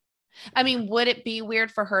that. I mean, would it be weird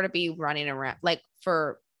for her to be running around, like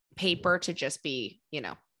for paper to just be,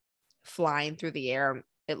 flying through the air?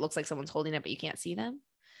 It looks like someone's holding it, but you can't see them.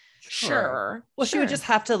 Sure. Well, she would sure. just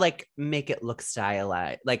have to like make it look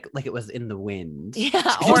stylized, like it was in the wind. Yeah,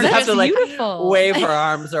 She or would have just to like beautiful. wave her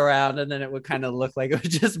arms around, and then it would kind of look like it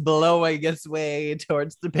was just blowing its way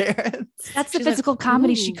towards the parents. That's the She's like, physical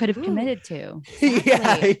comedy she "Ooh, could have ooh." committed to.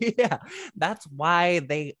 Yeah, yeah. That's why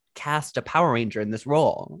they cast a Power Ranger in this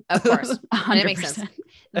role. Of course. 100%. It makes sense.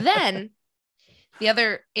 Then the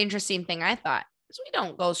other interesting thing I thought is we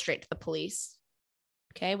don't go straight to the police.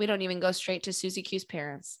 Okay. We don't even go straight to Susie Q's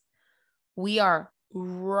parents. We are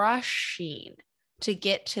rushing to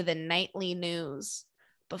get to the nightly news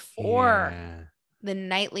before the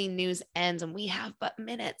nightly news ends. And we have but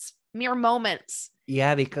minutes, mere moments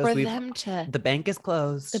Yeah, because for we them to. the bank is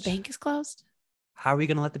closed. The bank is closed. How are we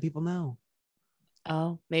going to let the people know?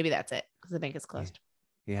 Oh, maybe that's it because the bank is closed.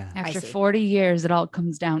 Yeah. After see. 40 years, it all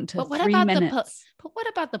comes down to But what 3 about minutes. But what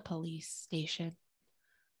about the police station?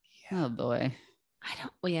 Oh boy. I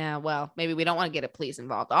don't. Well, yeah. Well, maybe we don't want to get a police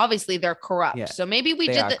involved. Obviously, they're corrupt. Yeah, So maybe we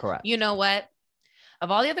they did are the. corrupt. You know what?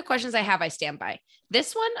 Of all the other questions I have, I stand by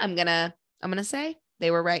this one. I'm gonna say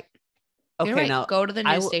they were right. They were Okay, right. now Go to the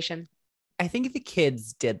I news will- station. I think the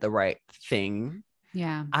kids did the right thing.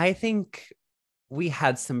 Yeah. I think we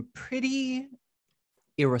had some pretty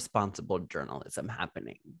irresponsible journalism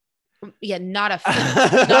happening. Yeah, not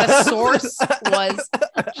a source was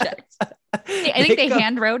checked. I think they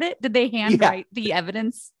hand wrote it. Did they hand Yeah. write the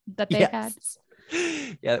evidence that they had? Yes.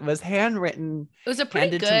 Yeah, it was handwritten. It was a pretty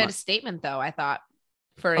Handed to good statement, though. I thought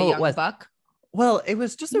for a Oh, it young was. buck. Well, it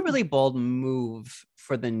was just a really bold move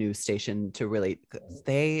for the news station to really.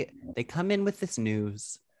 They come in with this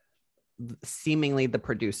news. Seemingly, the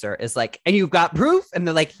producer is like, "And you've got proof?" And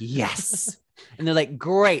they're like, "Yes." And they're like,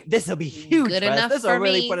 "Great, this will be huge. Good for us. enough This will for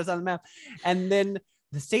really me." put us on the map." And then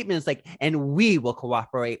the statement is like, "And we will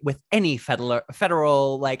cooperate with any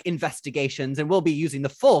federal like investigations, and we'll be using the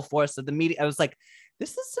full force of the media." I was like,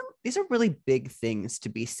 these are really big things to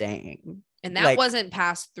be saying. And that Like- wasn't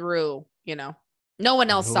passed through, no one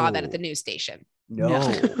else saw that at the No. news station. No.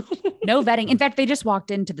 No vetting. In fact, they just walked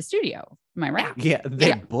into the studio. Am I right? Yeah, they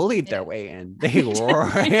Yeah. bullied their way in. They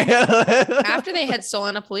After they had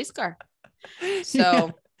stolen a police car.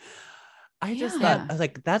 So I just Yeah. thought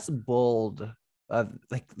like that's bold.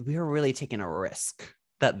 Like we were really taking a risk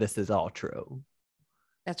that this is all true.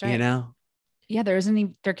 that's right. You know? Yeah, there isn't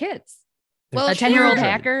any, they're kids. Well, A if 10-year-old you're-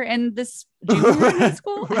 hacker and this junior in high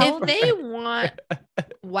school. How If old- they want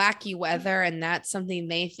wacky weather and that's something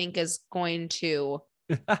they think is going to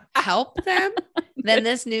help them, then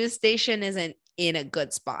this news station isn't in a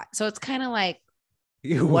good spot. So it's kind of like,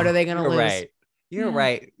 what are they gonna You're lose? Right. You're Yeah.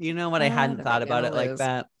 right. You know what? I What hadn't are thought they about it gonna like lose?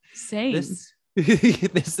 that. Same. This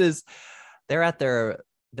this is they're at their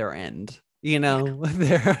end. You know,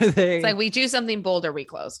 they It's like we do something bold or we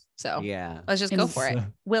close. So yeah. let's just go for it.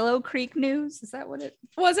 Willow Creek News. Is that what it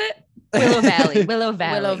Was it? Willow Valley. Willow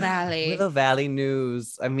Valley. Willow Valley. Willow Valley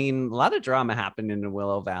news. I mean, a lot of drama happened in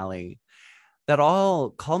Willow Valley that all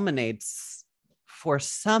culminates for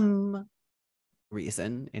some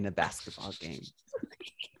reason in a basketball game.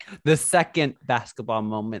 The second basketball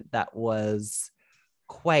moment that was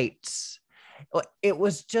it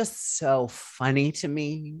was just so funny to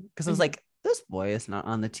me because I was like, this boy is not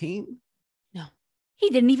on the team. No, He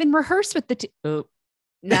didn't even rehearse with the team. Oh,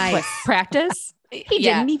 nice. Practice. He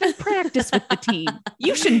didn't even practice with the team.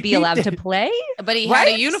 You shouldn't be allowed to play. But he Right?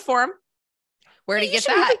 had a uniform. Where did he get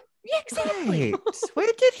shouldn't that? Yeah, exactly. Right.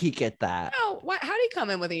 Where did he get that? No, how did he come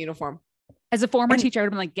in with a uniform? As a former teacher, I would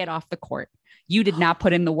have been like, get off the court. You did not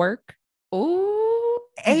put in the work. Oh,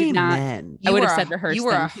 did not- Amen. I would have said rehearse. You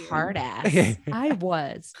were then a too. hard ass. I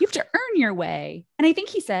was. You have to earn your way. And I think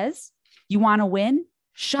he says, you want to win?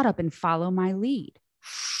 Shut up and follow my lead.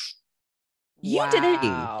 You didn't.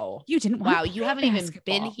 Wow. You didn't want Wow, to you play haven't even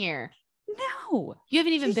basketball. been here. No. You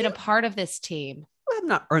haven't even been a part of this team. I have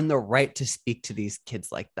not earned the right to speak to these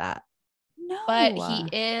kids like that. No. But he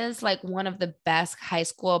is like one of the best high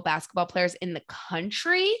school basketball players in the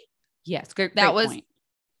country. Yes. Great, That great was point.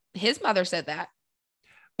 his mother said that.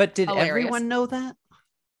 But did Hilarious. everyone know that?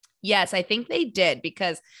 Yes, I think they did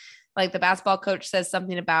because like the basketball coach says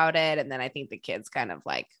something about it. And then I think the kids kind of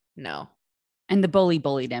like, no. And the bully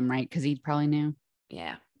bullied him, right? Because he probably knew.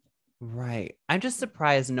 Yeah. Right. I'm just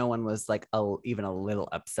surprised no one was like even a little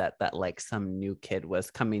upset that like some new kid was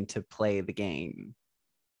coming to play the game.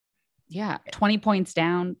 Yeah. 20 points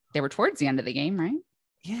down. They were towards the end of the game, right?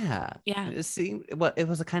 Yeah. Yeah. It seemed it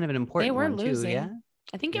was a kind of an important were one losing. too. Yeah.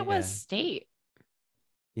 I think it was Yeah. state.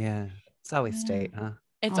 Yeah. It's always Yeah. state, huh?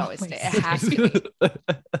 It's always Always. state. It has to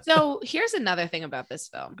be. So here's another thing about this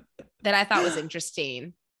film that I thought was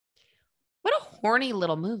interesting. What a horny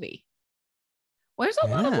little movie. There's a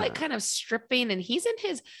lot of like Yeah. kind of stripping, and he's in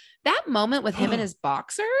that moment with him in his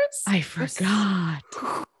boxers. I was- forgot.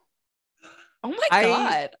 Oh my I-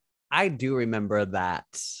 God. I do remember that.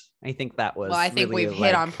 I think that was Well, I think really, we've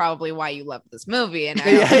hit on like- probably why you love this movie. And I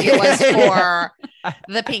Yeah, don't think it was yeah. for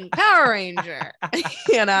the Pink Power Ranger.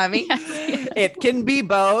 You know what I mean? It can be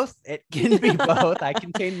both. It can be both. I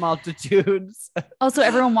contain multitudes. Also,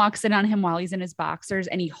 everyone walks in on him while he's in his boxers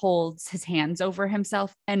and he holds his hands over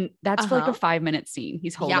himself. And that's for like Uh-huh. a 5-minute scene.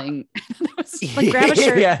 He's Yeah. holding, That was like, grab a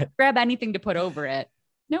shirt, Yeah. grab anything to put over it.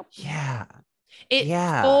 Nope. Yeah. It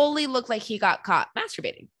Yeah. fully looked like he got caught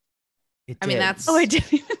masturbating. It I mean, did. that's- Oh, I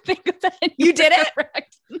didn't even think of that. You did it?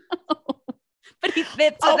 Correct. No.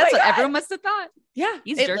 But Oh that's my what God. everyone must have thought. Yeah.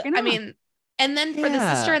 He's jerking I off. mean, and then for the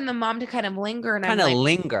Yeah. sister and the mom to kind of linger and kind I'm of like,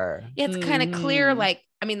 linger. it's kind of clear. Mm. Like,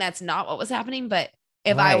 I mean, that's not what was happening, but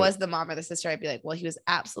if I Right. was the mom or the sister, I'd be like, well, he was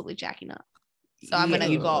absolutely jacking up. So I'm going to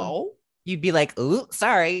Yeah. go. You'd be like, "Ooh,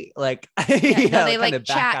 sorry." Like, Yeah, you no, know, they kind like of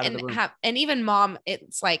back chat out of the and room. have, and even mom,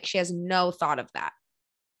 it's like she has no thought of that.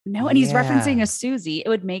 No, and he's referencing Yeah. a Susie. It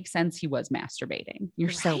would make sense he was masturbating. You're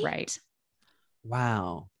so right.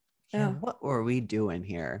 Wow. Yeah. Yeah. What were we doing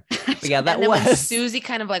here? But yeah, that And then when was Susie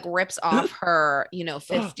kind of like rips off her,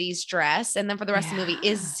 50s dress. And then for the rest of the movie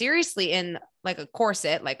is Yeah. seriously in like a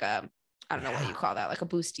corset, like I don't know what you call that, like a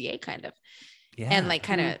bustier kind of. Yeah. And like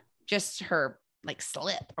kind of just her like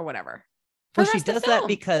slip or whatever. For well, the she rest of the does that film.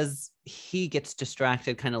 because he gets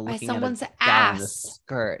distracted, kind of By looking someone's at a gal in the ass.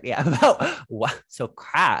 skirt. Yeah. About what? So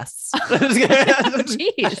crass.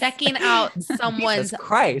 Jeez. Checking out someone's Jesus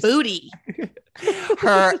Christ. booty.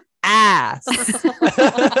 Her ass.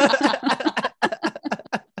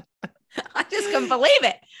 I just couldn't believe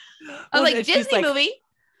it. I was Well, like, and she's Disney like- movie.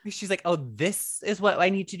 She's like, "Oh, this is what I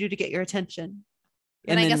need to do to get your attention."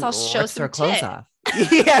 And I guess then I'll show rips her some clothes tit. off.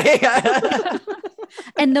 yeah.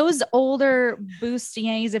 And those older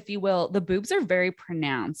bustiers, if you will, the boobs are very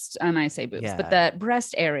pronounced. And I say boobs, but the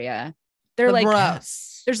breast area, they're The like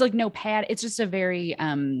breasts. there's like no pad. It's just a very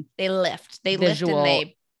They lift. They lift Visual. and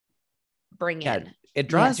they bring Yeah. in. It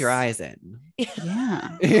draws your Yes. eyes in.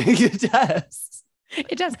 yeah. It does.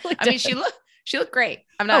 It does. I mean, she looked great.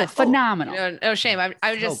 I'm not phenomenal. No shame. I was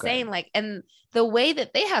So just good. saying, like, and the way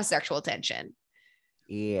that they have sexual tension,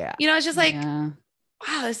 Yeah. it's just like, Yeah.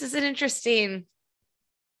 wow, this is an interesting.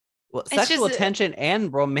 Well, It's sexual just- tension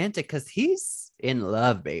and romantic because he's in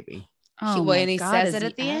love, baby. Oh well, my and he God, says is it he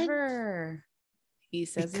at the end. ever? He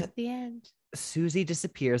says Because- at the end. Susie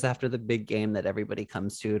disappears after the big game that everybody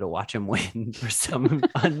comes to watch him win for some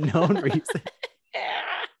unknown reason.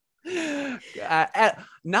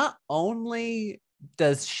 Not only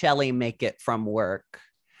does Shelley make it from work,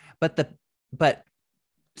 but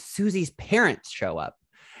Susie's parents show up.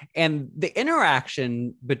 And the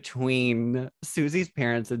interaction between Susie's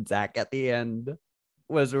parents and Zach at the end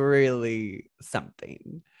was really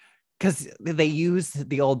something. Because they used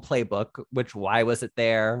the old playbook, which why was it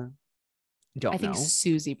there? Don't I think know.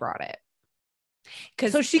 Susie brought it.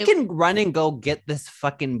 Because So she can run and go get this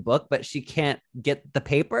fucking book, but she can't get the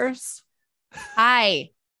papers?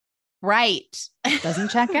 Right. Doesn't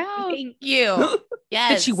check out. Thank you.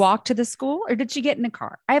 Yes. Did she walk to the school or did she get in a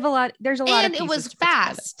car? I have a lot. There's a lot And of it was pieces to put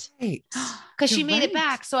together. fast Right. because she You're made it right.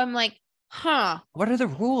 back. So I'm like, huh, What are the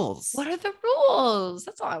rules? what are the rules?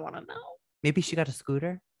 That's all I want to know. Maybe she got a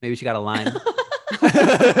scooter. Maybe she got a line.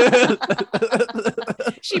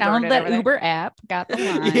 She Found burned it that over there. Uber app, got the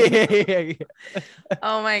line. yeah.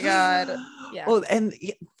 Oh my God. Yeah. Oh, and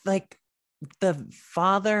like the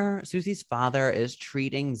father, Susie's father, is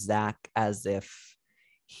treating Zach as if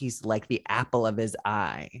he's like the apple of his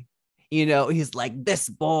eye. You know, he's like this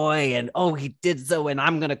boy, and oh, he did so, and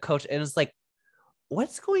I'm gonna coach. And it's like,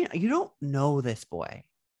 what's going on? You don't know this boy.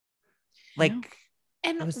 Like, it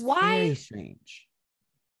And was why? very strange.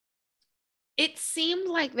 It seemed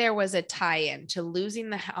like there was a tie-in to losing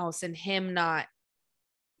the house and him not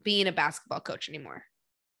being a basketball coach anymore.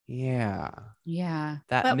 Yeah, Yeah.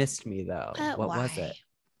 that But- missed me though. But What was why? it?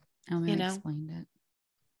 Ellen You know? explained it.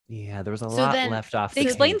 Yeah, there was a So lot then left off. They the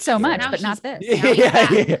explained page so here. much, Now but not this. Now he's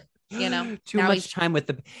back. You know, too now much he's- time with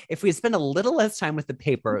the. If we spend a little less time with the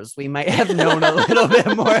papers, we might have known a little bit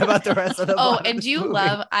more about the rest of the. Oh, plot of and this do you movie.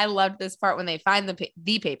 love? I loved this part when they find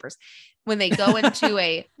the papers, when they go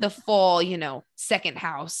into the full, second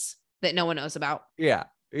house that no one knows about. Yeah,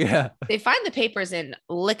 yeah. They find the papers in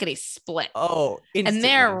lickety split, Oh, and instantly.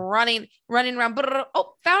 they're running around.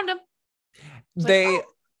 Oh, found him. It's like, They oh.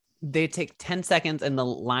 they take 10 seconds, and the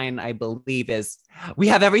line I believe is, "We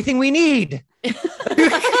have everything we need."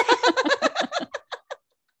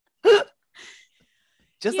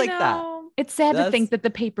 Just like that. It's sad to That's- think that the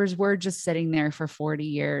papers were just sitting there for 40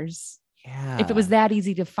 years. Yeah. If it was that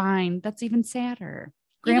easy to find, that's even sadder.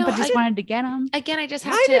 You know, Grandpa just I- wanted to get them. Again, I just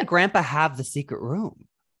have Why to. did Grandpa have the secret room?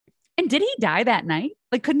 And did he die that night?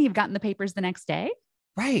 Like, couldn't he have gotten the papers the next day?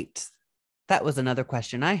 Right. That was another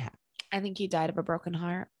question I had. I think he died of a broken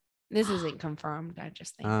heart. This isn't confirmed. I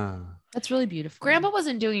just think That's really beautiful. Grandpa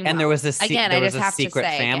wasn't doing well. And there was a Again, there I was just a have to secret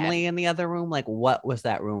say again. family in the other room. Like, what was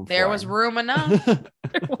that room There for? was room enough.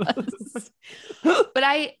 There was.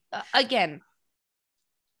 But again,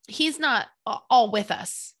 he's not all with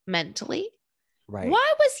us mentally. Right.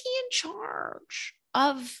 Why was he in charge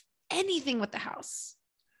of anything with the house?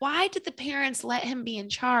 Why did the parents let him be in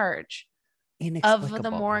charge of the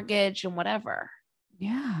Inexplicable. mortgage and whatever?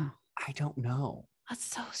 Yeah. I don't know. That's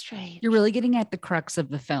so strange. You're really getting at the crux of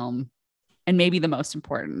the film and maybe the most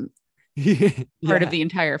important part Yeah. of the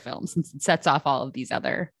entire film since it sets off all of these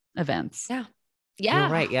other events. Yeah. You're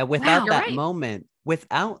right. Yeah. Without you're that right. moment,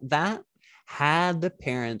 without that, had the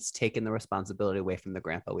parents taken the responsibility away from the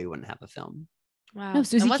grandpa, we wouldn't have a film. Wow. No, And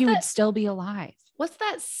Susie what's Q would that, still be alive. what's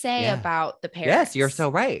that say Yeah. about the parents? Yes, you're so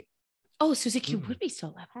right. Oh, Susie Q Mm. would be still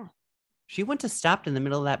alive, huh? She went to stopped in the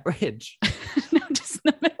middle of that bridge. No, just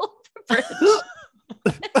in the middle of the bridge.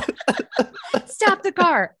 Stop the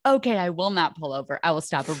car. Okay, I will not pull over. I will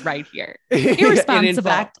stop right here. And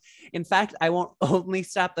Irresponsible. in fact, I won't only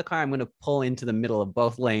stop the car. I'm going to pull into the middle of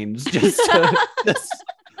both lanes just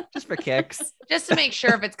just for kicks. Just to make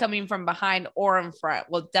sure if it's coming from behind or in front,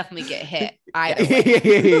 we'll definitely get hit. Either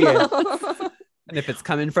Yeah. way. And if it's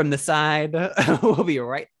coming from the side, we'll be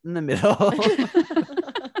right in the middle.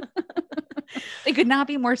 They could not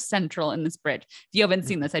be more central in this bridge. If you haven't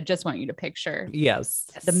seen this, I just want you to picture Yes.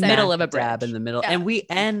 the middle of a Dab bridge. in the middle. Yeah. And we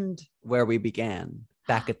end where we began,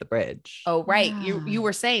 back at the bridge. Oh, right. Wow. You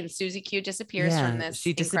were saying Susie Q disappears Yeah, from this she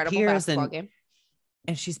incredible disappears basketball and- game.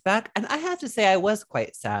 And she's back. And I have to say, I was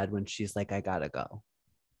quite sad when she's like, I gotta go.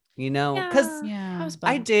 You know, because Yeah. I was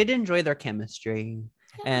I bummed. did enjoy their chemistry.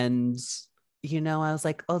 And, you know, I was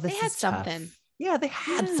like, oh, this They had is tough. something. Yeah, they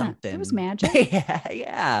had Yeah, something. there was magic. yeah,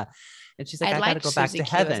 yeah. And she's like, I I gotta liked go back Susie to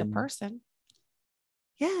Q as a heaven. person.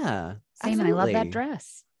 Yeah. Same, and I love that absolutely.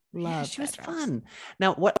 dress. Yeah, Love she was that dress. fun.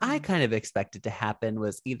 Now, what I Mm. kind of expected to happen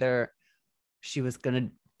was either she was going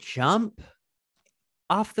to jump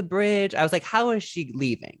off the bridge. I was like, how is she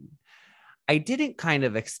leaving? I didn't kind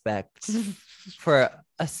of expect for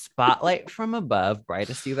a spotlight from above,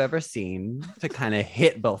 brightest you've ever seen, to kind of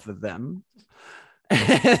hit both of them.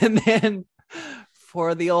 And then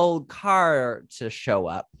for the old car to show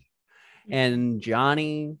up. And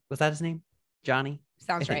Johnny, was that his name? Johnny?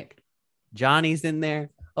 Sounds I right. think. Johnny's in there.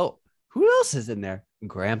 Oh, who else is in there?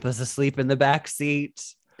 Grandpa's asleep in the back seat.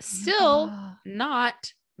 Still Ah.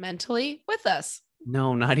 not mentally with us.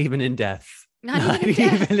 No, not even in death. Not even in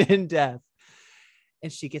death. even in death.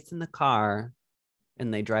 And she gets in the car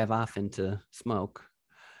and they drive off into smoke.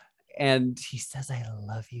 And he says, I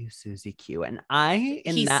love you, Susie Q. And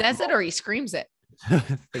He says it or he screams it.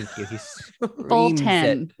 Thank you. He Full screams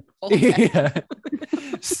 10. it. Yeah.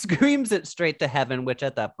 Screams it straight to heaven, which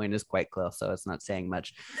at that point is quite close. So it's not saying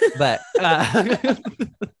much, but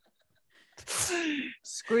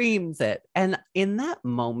screams it. And in that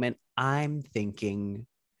moment, I'm thinking,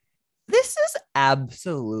 this is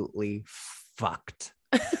absolutely fucked.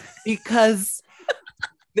 Because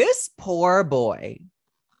this poor boy,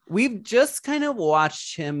 we've just kind of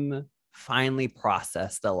watched him finally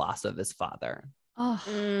process the loss of his father. Oh,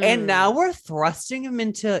 And now we're thrusting him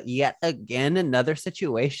into yet again another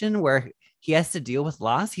situation where he has to deal with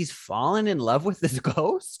loss. He's fallen in love with this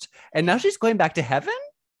ghost. And now she's going back to heaven.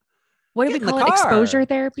 what do we Get in the call it? car. Exposure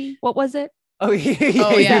therapy? What was it? Oh,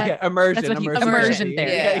 yeah. yeah. Immersion. That's what he- immersion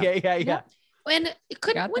therapy. Yeah. When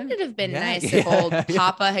Got wouldn't that? it have been Yeah, nice yeah, if old yeah.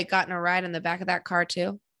 Papa had gotten a ride in the back of that car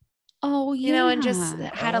too? Oh, yeah. You know, and just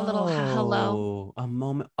had a little hello. A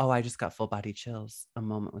moment. Oh, I just got full body chills. A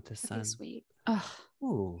moment with his That'd son. be sweet. Oh.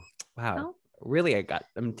 Ooh, wow. No? Really,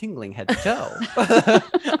 I'm tingling head to toe.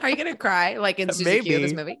 Are you gonna cry like in Susie Q,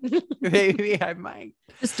 this movie? Maybe I might.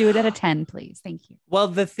 Just do it at a 10, please. Thank you. Well,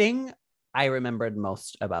 the thing I remembered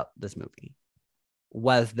most about this movie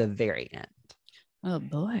was the very end, Oh,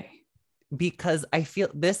 boy. because I feel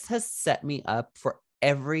this has set me up for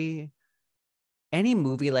any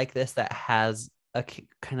movie like this that has a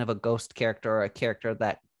kind of a ghost character or a character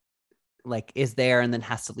that like is there and then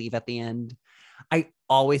has to leave at the end. I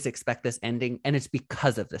always expect this ending, and it's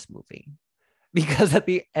because of this movie. Because at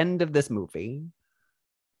the end of this movie,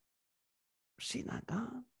 she's not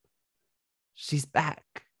gone. She's back,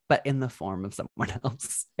 but in the form of someone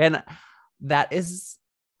else. And that is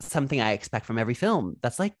something I expect from every film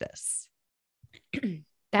that's like this.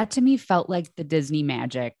 That to me felt like the Disney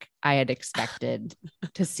magic I had expected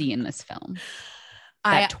to see in this film.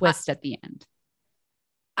 That twist at the end.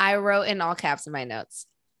 I wrote in all caps in my notes,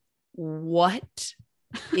 what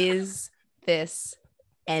is this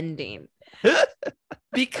ending?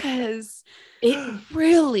 Because it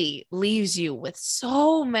really leaves you with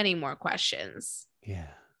so many more questions Yeah.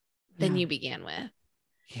 than Yeah. you began with.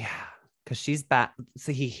 Yeah. Because she's back.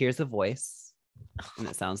 So he hears a voice, and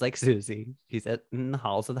it sounds like Susie. He's in the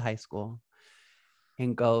halls of the high school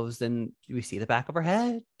and goes, and we see the back of her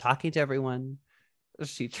head talking to everyone.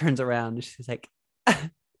 She turns around and she's like,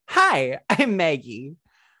 hi, I'm Maggie.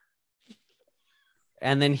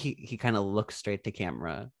 And then he kind of looks straight to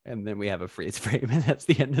camera, and then we have a freeze frame, and that's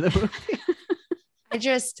the end of the movie.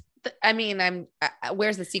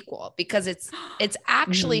 Where's the sequel? Because it's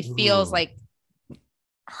actually feels Ooh. like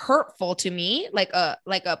hurtful to me, like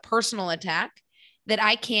a personal attack that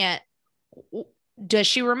I can't. Does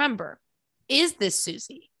she remember? Is this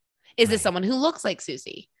Susie? Is this Right. someone who looks like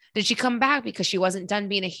Susie? Did she come back because she wasn't done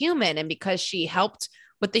being a human, and because she helped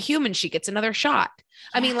with the human, she gets another shot?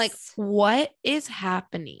 I mean, like, Yes. what is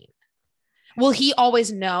happening? Will he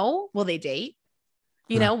always know? Will they date?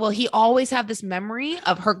 You know, will he always have this memory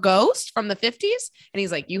of her ghost from the 50s? And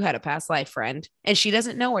he's like, you had a past life, friend. And she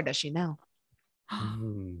doesn't know, or does she know?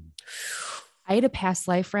 Mm. I had a past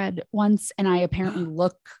life read once, and I apparently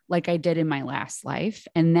look like I did in my last life.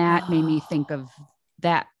 And that made me think of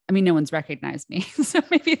that. I mean, no one's recognized me. So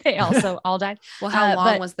maybe they also all died. Well, how long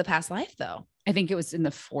but- was the past life, though? I think it was in the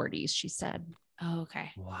 40s, she said. Oh,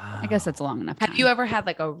 okay. Wow. I guess that's a long enough time. Have you ever had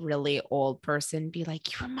like a really old person be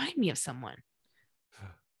like, you remind me of someone?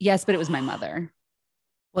 Yes, but it was my mother.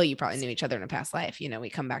 Well, you probably knew each other in a past life. You know, we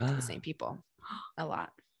come back to the same people a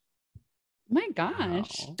lot. My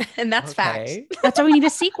gosh. Wow. And that's fact. Okay. That's why we need a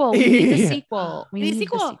sequel. We need the Yeah. sequel. We We need a need the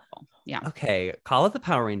sequel. sequel. Yeah. Okay, call it the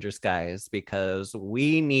Power Rangers, guys, because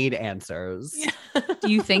we need answers.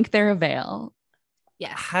 Do you think they're avail?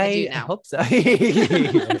 Yes, I do I now. hope so.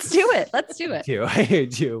 Let's do it. Let's do it. I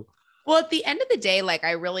do. Well, at the end of the day, like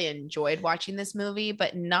I really enjoyed watching this movie,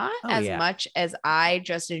 but not Oh, as yeah. much as I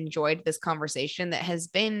just enjoyed this conversation that has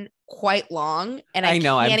been quite long. And I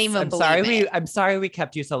know. can't I'm, even I'm believe sorry. it. I'm sorry we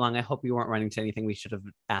kept you so long. I hope you weren't running to anything we should have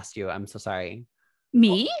asked you. I'm so sorry.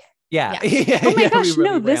 Me? Yeah. Oh my Yeah, gosh, we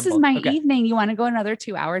no, this is rambled. my Okay. evening. You want to go another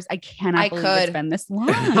 2 hours? I cannot I believe it's could. been this long.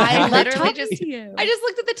 I love literally talking just- to you. I just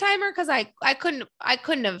looked at the timer because I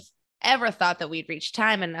couldn't have ever thought that we'd reach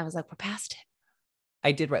time. And I was like, we're past it.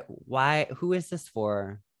 I did right. Why? Who is this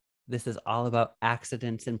for? This is all about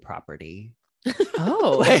accidents and property.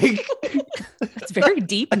 Oh, Like, it's very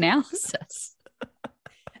deep analysis.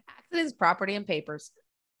 Accidents, property, and papers.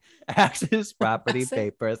 accidents, property, That's it.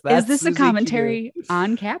 papers. Is That's this a Susie Q. commentary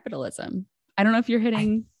on capitalism? I don't know if you're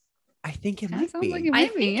hitting I think it That might sounds be. like it I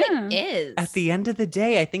might be, think yeah. it is. At the end of the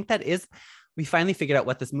day, I think that is, we finally figured out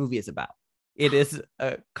what this movie is about. It is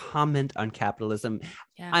a comment on capitalism.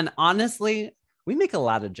 Yeah. And honestly, we make a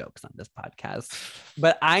lot of jokes on this podcast,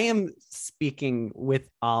 but I am speaking with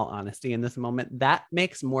all honesty in this moment. That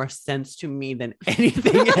makes more sense to me than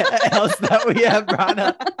anything else that we have brought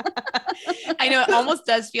up. I know it almost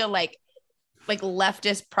does feel like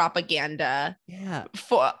leftist propaganda Yeah.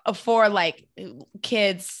 for like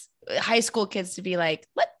kids, high school kids to be like,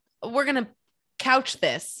 we're gonna couch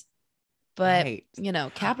this, but Right.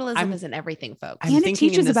 capitalism isn't everything, folks. I'm And it thinking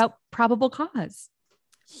in teaches this- about probable cause.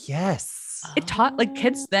 Yes. It taught like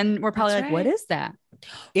kids then were probably That's like, what right. is that?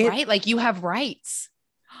 Right? Like you have rights.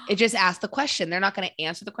 It just asked the question. They're not going to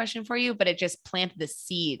answer the question for you, but it just planted the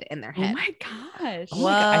seed in their Oh head. my gosh. Oh my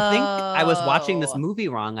God, I think I was watching this Whoa. movie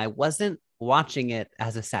wrong. I wasn't watching it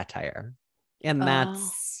as a satire. And Oh.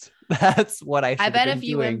 that's what I should I have bet been if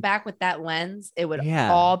you doing. went back with that lens, it would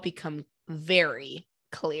Yeah. all become very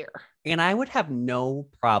clear. And I would have no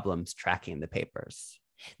problems tracking the papers.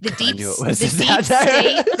 The I deep, knew it was the a deep satire.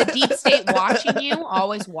 state, the deep state watching you,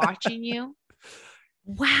 always watching you.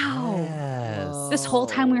 Wow. Yes. This whole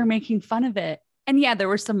time we were making fun of it. And yeah, there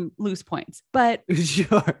were some loose points, but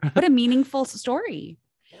Sure. what a meaningful story.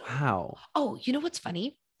 Wow. Oh, you know what's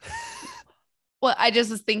funny? Well, I just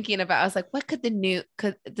was thinking about, I was like, what could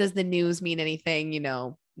does the news mean anything?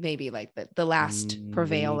 Maybe like the last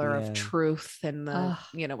purveyor Media. of truth and the, Ugh.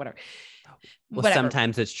 whatever. Well, Whatever.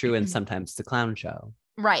 sometimes it's true and sometimes it's a clown show.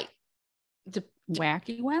 Right.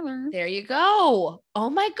 Wacky weather. There you go. Oh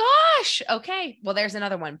my gosh. Okay. Well, there's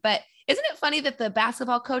another one. But isn't it funny that the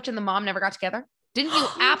basketball coach and the mom never got together? Didn't you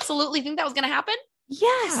absolutely think that was going to happen?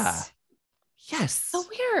 Yes. Yes. So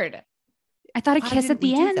weird. I thought a Why kiss didn't at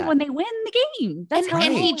the we do end that? when they win the game. That's And, how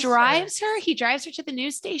and it he was. drives her to the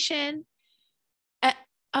news station.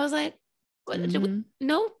 I was like, what, Mhm.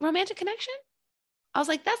 no romantic connection? I was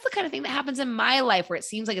like, that's the kind of thing that happens in my life where it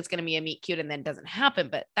seems like it's going to be a meet cute and then doesn't happen,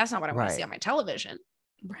 but that's not what I want to see Right. on my television.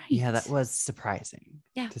 Right. Yeah, that was surprising.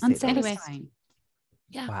 Yeah. to say the least. unsatisfying.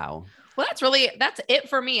 Yeah. Wow. Well, that's it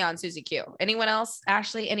for me on Susie Q. Anyone else?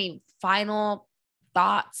 Ashley, any final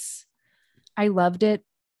thoughts? I loved it.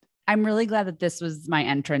 I'm really glad that this was my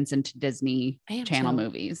entrance into Disney I am Channel too.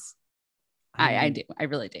 movies. I I'm do. I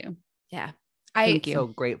really do. Yeah. Thank you. so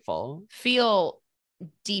grateful. feel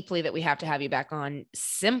deeply that we have to have you back on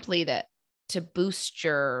simply to boost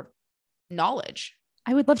your knowledge.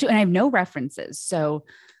 I would love to. And I have no references. So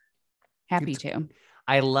happy to.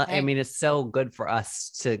 I Okay. mean, it's so good for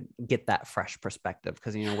us to get that fresh perspective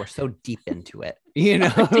because we're so deep into it.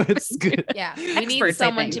 It's good. Yeah. We Experts, need I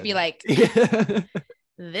someone think. to be like,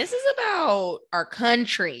 this is about our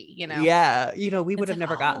country, Yeah, we would have like,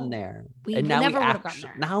 never gotten oh, there. we and now never we would have gotten actu-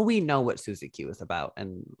 there. Now we know what Susie Q is about,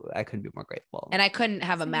 and I couldn't be more grateful. And I couldn't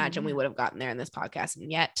have Same, imagined we yeah. would have gotten there in this podcast.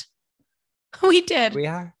 And yet we did. we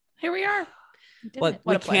are. Here we are. Well, What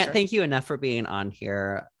we a pleasure. can't thank you enough for being on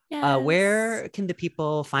here. Yes. Where can the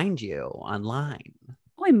people find you online?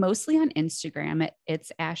 Oh, I'm mostly on Instagram.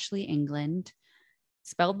 It's Ashley England,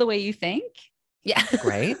 spelled the way you think. Yeah.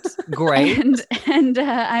 Great, great. And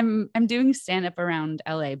I'm doing stand up around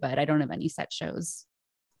LA, but I don't have any set shows.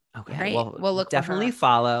 Okay, Great. well, We'll look for definitely her.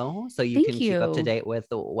 follow so you Thank can keep up to you. date with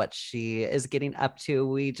what she is getting up to.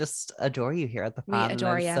 We just adore you here at the We pod.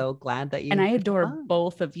 adore and ya. I'm so glad that you And I could adore come on.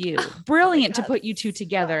 both of you. Brilliant to God, put you two stop.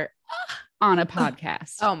 together on a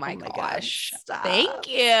podcast. Oh my God, gosh. stop, Thank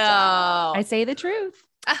you. stop. I say the truth.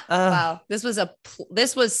 Wow. This was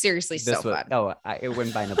seriously so This was, fun. oh, it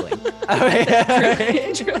went by in a blink.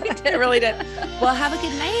 It truly did. It really did. Well, have a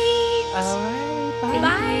good night. All right, bye.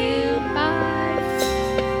 Bye. Bye.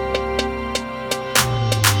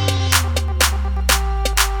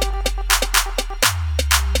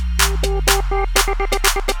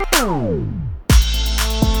 Oh.